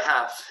challenge I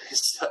have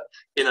is that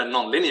in a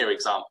nonlinear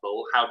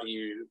example,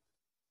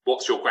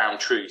 what's your ground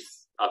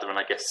truth other than,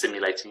 I guess,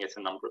 simulating it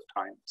a number of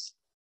times?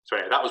 So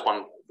anyway, that was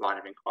one line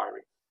of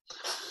inquiry.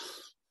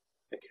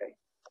 Okay.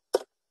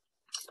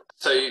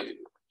 So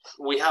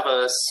we have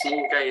a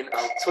small gain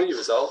L2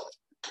 result.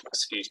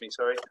 Excuse me,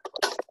 sorry.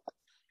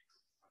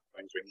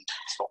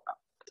 Stop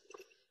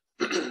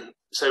that.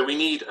 So we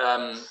need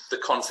the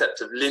concept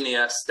of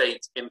linear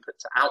state input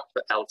to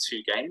output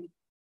L2 gain.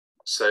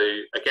 So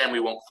again, we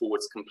want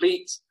forwards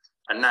complete,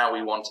 and now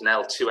we want an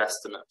L2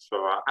 estimate for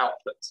our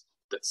output.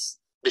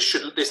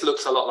 This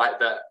looks a lot like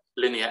the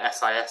linear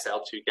SIS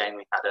L2 gain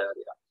we had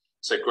earlier.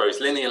 So it grows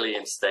linearly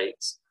in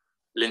states,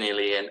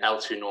 linearly in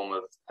L2 norm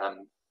of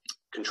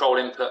control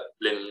input,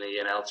 linearly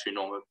in L2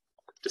 norm of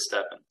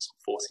disturbance,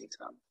 forcing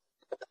term.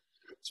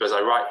 So as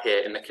I write here,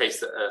 in the case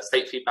that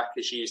state feedback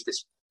is used,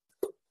 this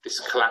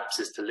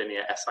collapses to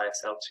linear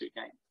SIS L2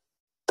 gain.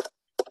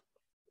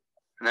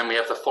 And then we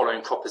have the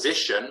following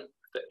proposition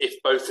that if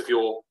both of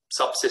your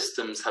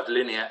subsystems have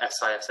linear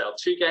SIS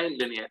L2 gain,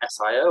 linear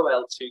SIO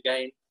L2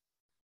 gain,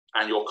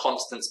 and your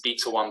constants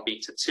beta1,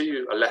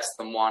 beta2 are less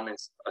than 1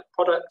 as a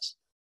product,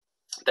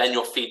 then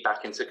your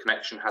feedback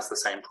interconnection has the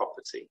same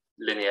property,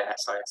 linear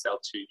SIS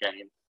L2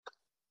 gain,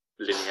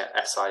 linear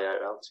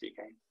SIO L2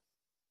 gain.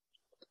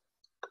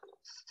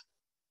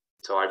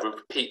 So I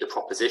repeat the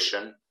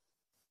proposition.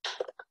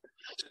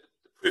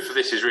 The proof of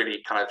this is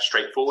really kind of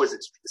straightforward.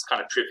 It's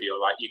kind of trivial,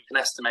 right? You can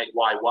estimate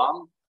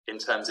Y1 in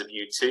terms of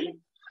U2,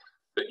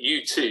 but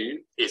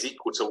U2 is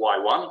equal to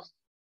Y1.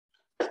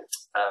 If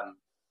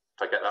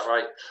I get that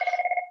right.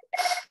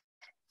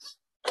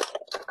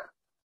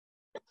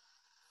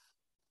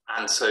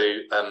 And so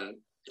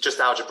just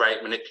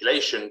algebraic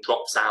manipulation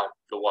drops out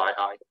the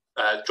YI,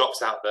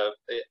 drops out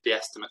the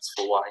estimates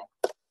for Y.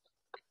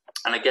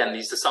 And again,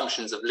 these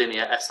assumptions of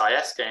linear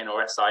SIS gain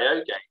or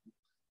SIO gain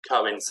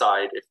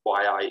coincide if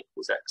YI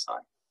equals XI.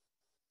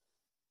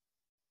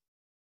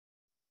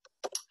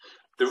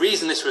 The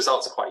reason this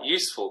result's quite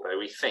useful, though,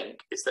 we think,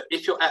 is that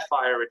if your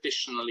FI are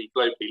additionally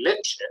globally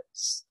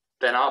Lipschitz,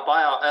 then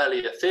by our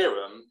earlier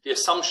theorem, the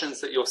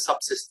assumptions that your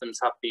subsystems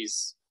have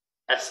these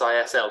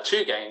SIS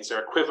L2 gains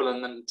are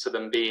equivalent to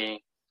them being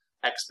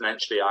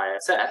exponentially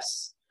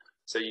ISS.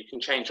 So you can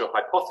change your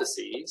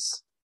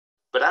hypotheses,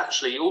 but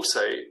actually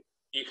also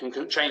you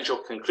can change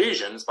your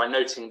conclusions by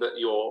noting that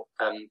your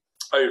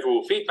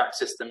overall feedback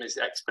system is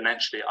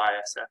exponentially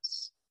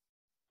ISS.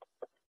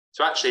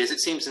 So actually, as it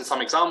seems in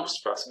some examples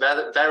for us,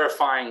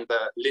 verifying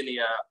the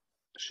linear,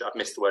 I've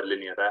missed the word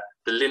linear there,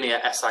 the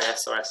linear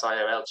SIS or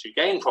SIO L2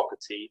 gain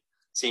property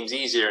seems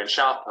easier and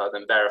sharper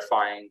than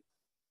verifying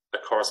the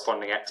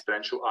corresponding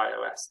exponential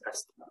IOS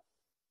estimate.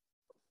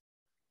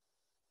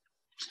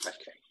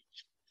 Okay.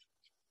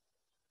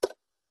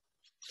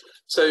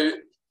 So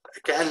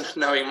again,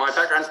 knowing my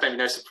background, maybe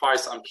no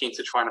surprise that I'm keen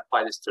to try and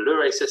apply this to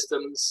Lure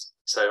systems.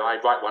 So I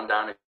write one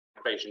down in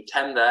equation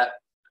 10 there.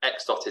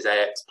 X dot is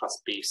AX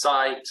plus B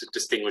psi to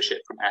distinguish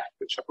it from F,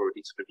 which I've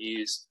already sort of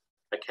used.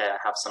 Okay, I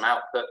have some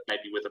output,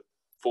 maybe with a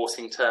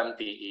forcing term,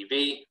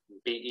 DEV,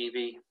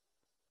 BEV.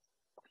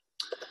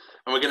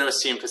 And we're going to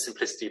assume for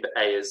simplicity that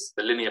A is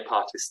the linear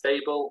part is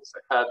stable, so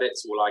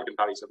Hurwitz, all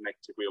eigenvalues of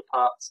negative real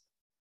parts.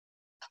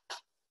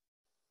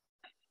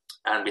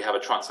 And we have a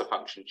transfer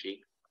function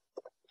G.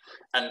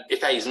 And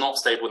if A is not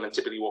stable, then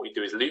typically what we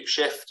do is loop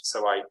shift.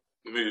 So I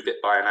move it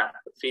by an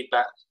output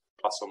feedback,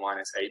 plus or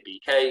minus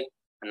ABK,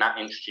 and that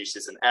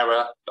introduces an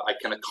error, but I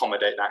can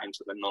accommodate that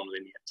into the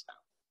nonlinear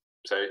term.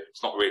 So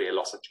it's not really a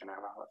loss of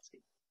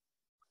generality.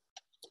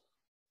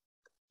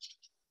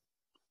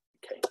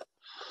 Okay.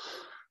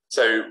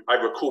 So I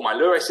recall my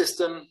Lure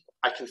system.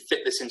 I can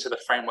fit this into the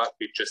framework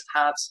we've just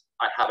had.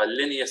 I have a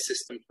linear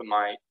system for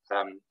my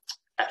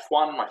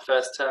F1, my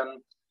first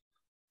term.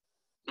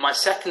 My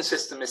second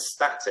system is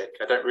static.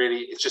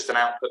 It's just an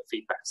output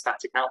feedback,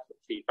 static output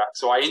feedback.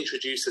 So I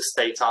introduce a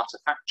state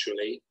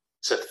artifactually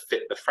to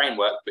fit the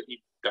framework, but you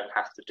don't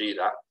have to do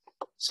that.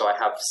 So I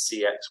have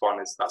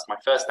CX1 that's my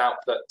first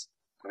output,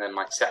 and then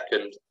my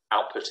second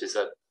output is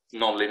a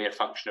nonlinear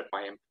function of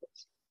my input.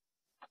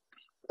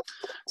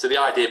 So the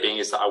idea being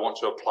is that I want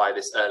to apply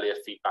this earlier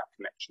feedback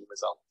connection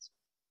result.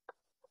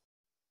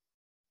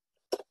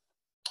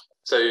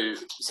 So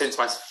since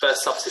my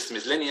first subsystem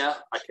is linear,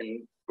 I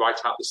can write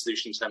out the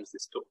solution in terms of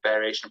this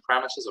variation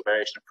parameters or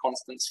variation of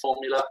constants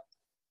formula.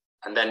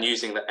 And then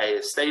using that A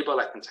is stable,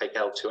 I can take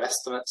L2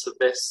 estimates of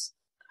this.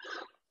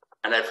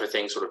 And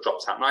everything sort of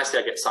drops out nicely.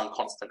 I get some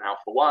constant alpha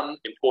 1.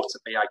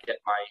 Importantly, I get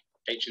my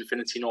H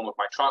infinity norm of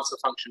my transfer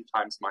function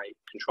times my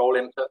control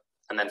input,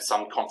 and then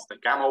some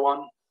constant gamma 1.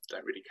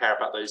 Don't really care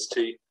about those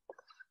two.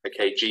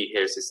 Okay, G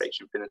here is this H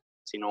infinity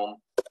norm.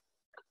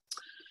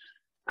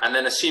 And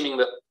then assuming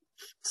that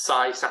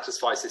psi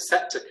satisfies this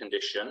sector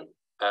condition,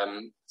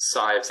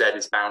 psi of Z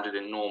is bounded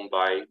in norm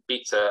by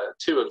beta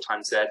 2 of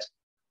times Z,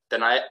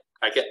 then I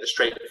get the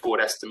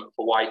straightforward estimate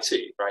for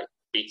Y2, right?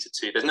 Beta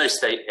 2. There's no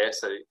state here,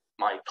 so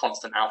my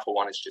constant alpha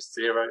 1 is just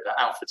 0,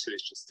 alpha 2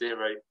 is just 0,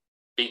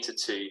 beta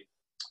 2,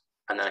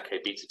 and then, okay,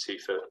 beta 2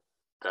 for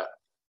the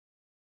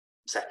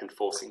second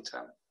forcing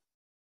term.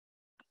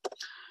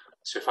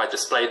 So if I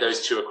display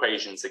those two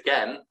equations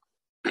again,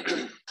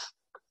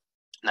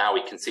 now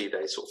we can see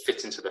they sort of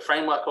fit into the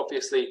framework,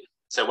 obviously.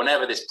 So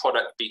whenever this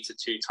product beta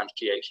 2 times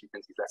GH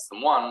infinity is less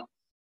than 1,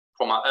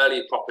 from our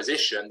earlier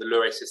proposition, the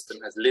Lure system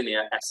has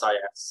linear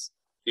SIS.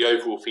 The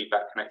overall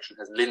feedback connection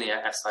has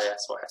linear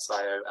SIS or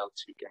SIO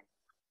L2 gain.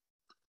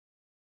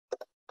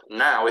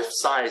 Now, if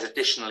psi is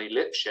additionally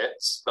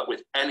Lipschitz, but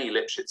with any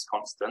Lipschitz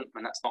constant,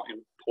 and that's not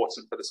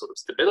important for the sort of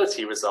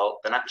stability result,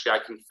 then actually I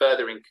can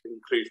further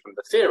conclude from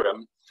the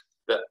theorem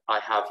that I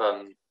have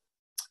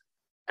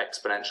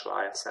exponential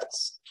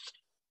ISS.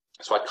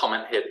 So I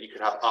comment here that you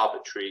could have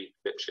arbitrary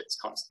Lipschitz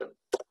constant.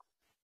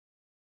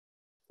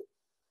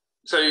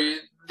 So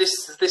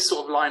this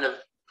sort of line of,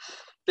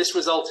 this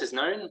result is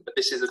known, but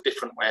this is a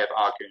different way of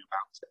arguing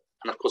about it.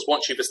 And of course,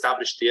 once you've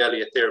established the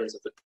earlier theorems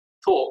of the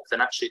talk, then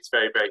actually it's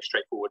very, very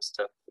straightforward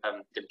to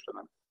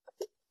implement.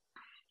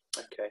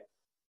 Okay.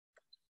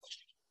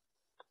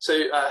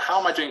 So how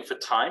am I doing for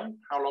time?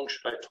 How long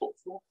should I talk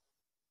for?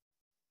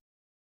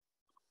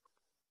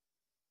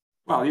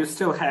 Well, you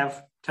still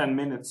have 10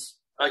 minutes.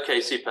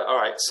 Okay, super. All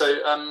right. So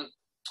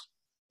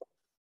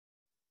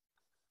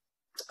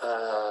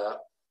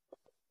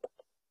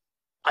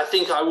I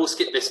think I will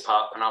skip this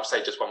part and I'll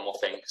say just one more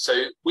thing.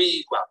 So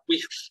we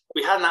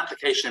had an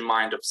application in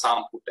mind of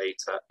sample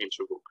data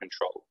integral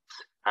control,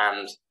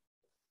 and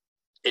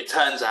it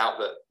turns out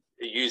that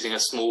using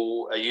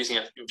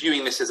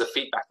viewing this as a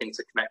feedback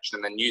interconnection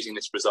and then using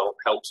this result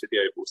helps with the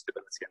overall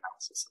stability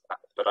analysis of that.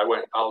 But I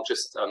won't.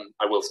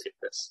 I will skip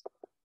this.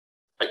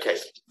 Okay.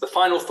 The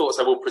final thoughts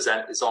I will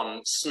present is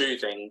on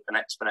smoothing an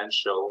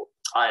exponential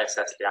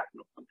ISS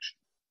Lyapunov function.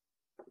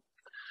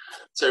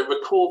 So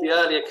recall the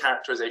earlier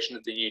characterization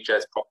of the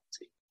UJES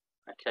property.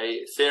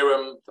 Okay,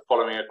 theorem, the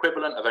following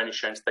equivalent. I've only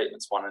shown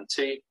statements 1 and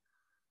 2.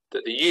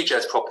 That the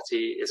UJES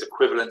property is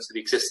equivalent to the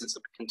existence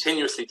of a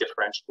continuously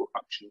differentiable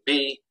function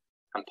B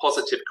and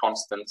positive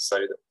constants so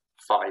that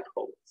 5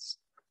 holds.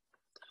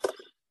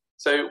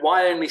 So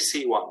why only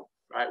C1?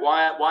 Right?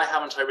 Why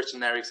haven't I written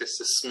there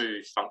exists a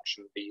smooth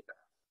function B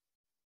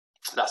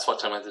there? That's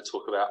what I'm going to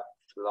talk about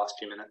for the last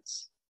few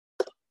minutes.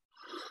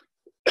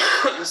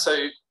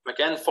 So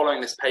again,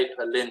 following this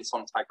paper, Lin,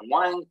 Sontag, and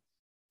Wang,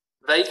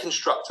 they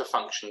construct a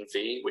function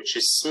V which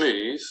is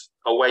smooth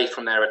away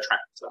from their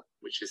attractor,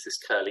 which is this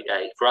curly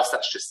A. For us,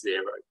 that's just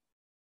 0.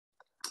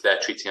 They're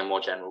treating a more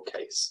general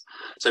case.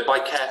 So by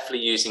carefully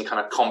using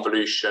kind of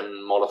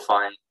convolution,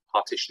 mollifying,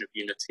 partition of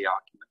unity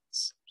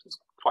arguments, which is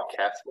quite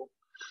careful.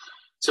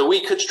 So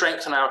we could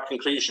strengthen our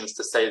conclusions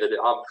to say that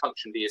our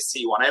function V is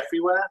C1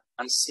 everywhere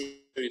and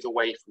smooth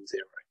away from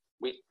 0.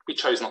 We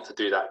chose not to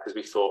do that because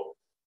we thought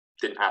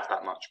didn't add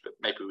that much, but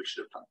maybe we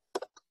should have done.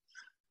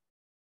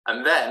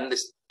 And then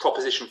this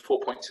proposition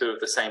 4.2 of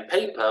the same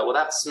paper, well,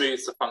 that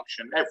smooths the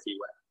function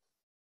everywhere.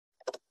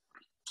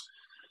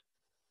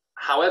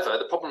 However,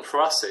 the problem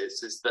for us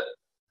is that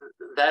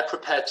they're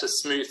prepared to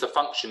smooth the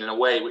function in a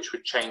way which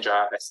would change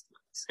our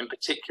estimates. In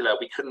particular,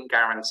 we couldn't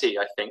guarantee,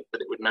 I think,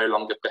 that it would no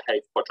longer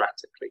behave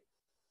quadratically.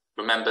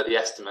 Remember the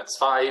estimates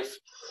 5.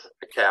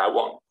 Okay, I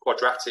want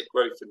quadratic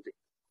growth and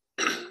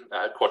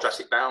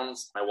quadratic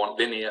bounds. I want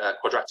linear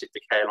quadratic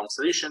decay along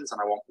solutions, and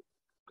I want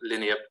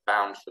linear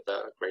bound for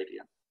the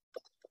gradient.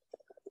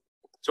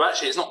 So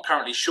actually, it's not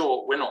currently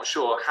sure. We're not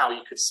sure how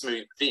you could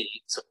smooth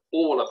V to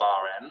all of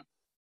Rn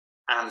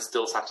and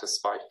still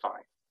satisfy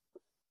phi.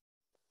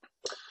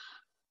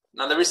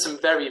 Now, there is some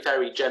very,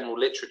 very general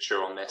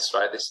literature on this,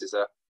 right? This is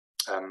a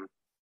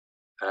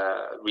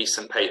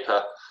recent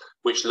paper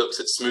which looks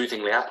at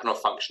smoothing Lyapunov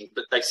function,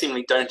 but they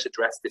seemingly don't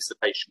address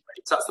dissipation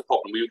rates. That's the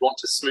problem. We would want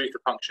to smooth the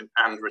function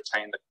and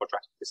retain the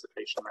quadratic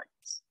dissipation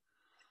rates.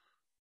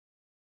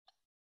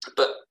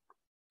 But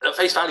at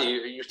face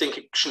value, you think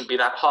it shouldn't be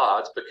that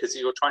hard because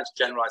you're trying to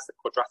generalize the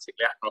quadratic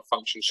Lyapunov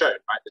function shown,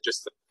 right? They're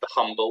just the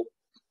humble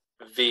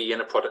V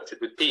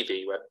interproducted with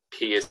PV, where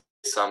P is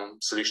some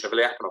solution of a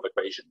Lyapunov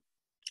equation.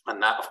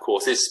 And that, of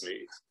course, is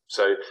smooth.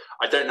 So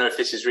I don't know if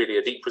this is really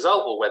a deep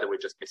result or whether we're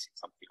just missing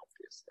something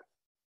obvious.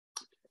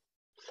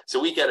 So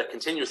we get a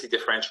continuously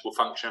differentiable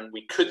function.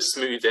 We could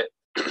smooth it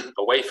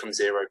away from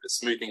 0, but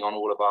smoothing on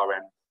all of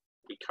Rn,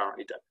 we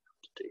currently don't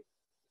have to do.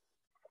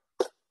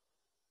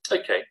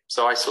 Okay,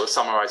 so I sort of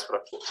summarize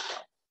what I've talked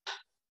about.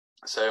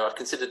 So I've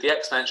considered the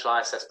exponential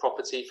ISS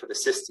property for the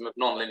system of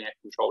nonlinear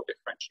controlled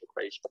differential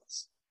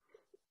equations.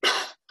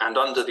 And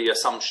under the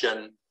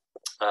assumption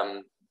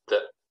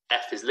that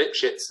f is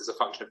Lipschitz as a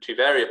function of 2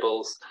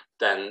 variables,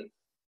 then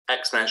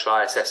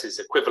exponential ISS is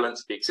equivalent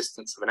to the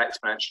existence of an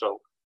exponential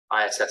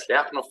ISS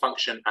Lyapunov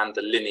function and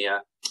the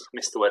linear, I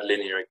missed the word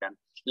linear again,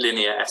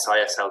 linear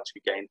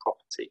SISL2 gain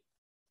property.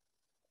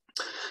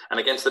 And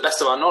again, to the best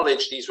of our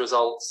knowledge, these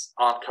results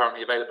aren't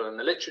currently available in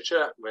the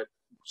literature. We're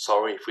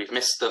sorry if we've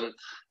missed them.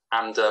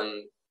 And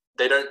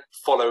they don't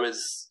follow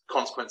as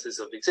consequences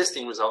of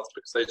existing results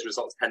because those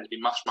results tend to be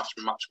much, much,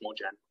 much more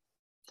general.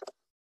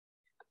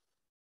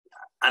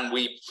 And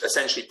we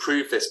essentially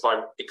prove this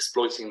by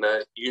exploiting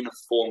the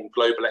uniform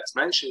global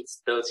exponential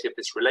stability of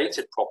this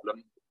related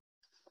problem.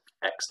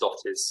 X dot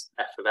is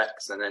f of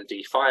x and then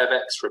d phi of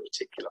x for a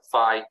particular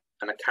phi,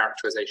 and a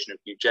characterization of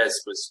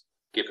Uges was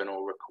given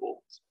or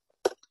recalled.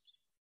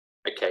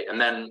 Okay, and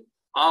then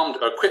armed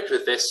or equipped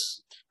with this,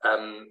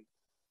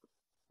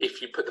 if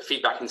you put the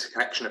feedback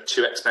interconnection of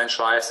 2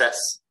 exponential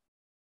ISS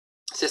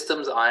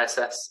systems,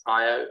 ISS,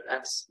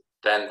 IOS,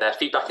 then their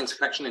feedback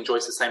interconnection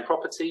enjoys the same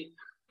property.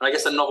 And I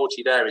guess the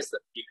novelty there is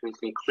that you can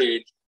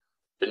conclude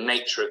the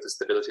nature of the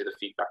stability of the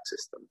feedback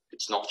system.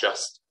 It's not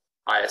just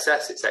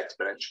ISS, it's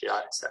exponentially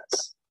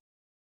ISS.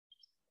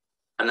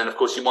 And then, of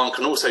course, one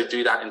can also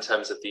do that in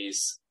terms of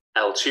these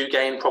L2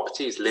 gain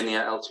properties,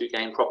 linear L2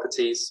 gain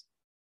properties,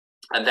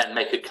 and then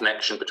make a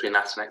connection between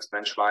that and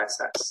exponential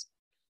ISS.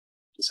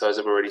 And so, as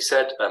I've already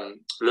said,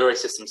 Lurie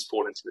systems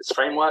fall into this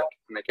framework.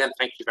 And again,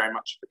 thank you very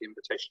much for the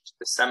invitation to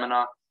this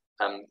seminar.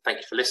 Thank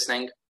you for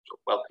listening.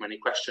 Welcome any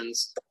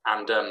questions.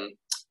 And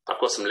I've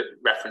got some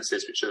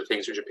references, which are the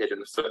things which appeared in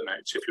the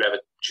footnotes. If you ever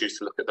choose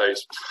to look at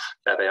those,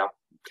 there they are.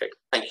 Okay,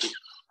 thank you.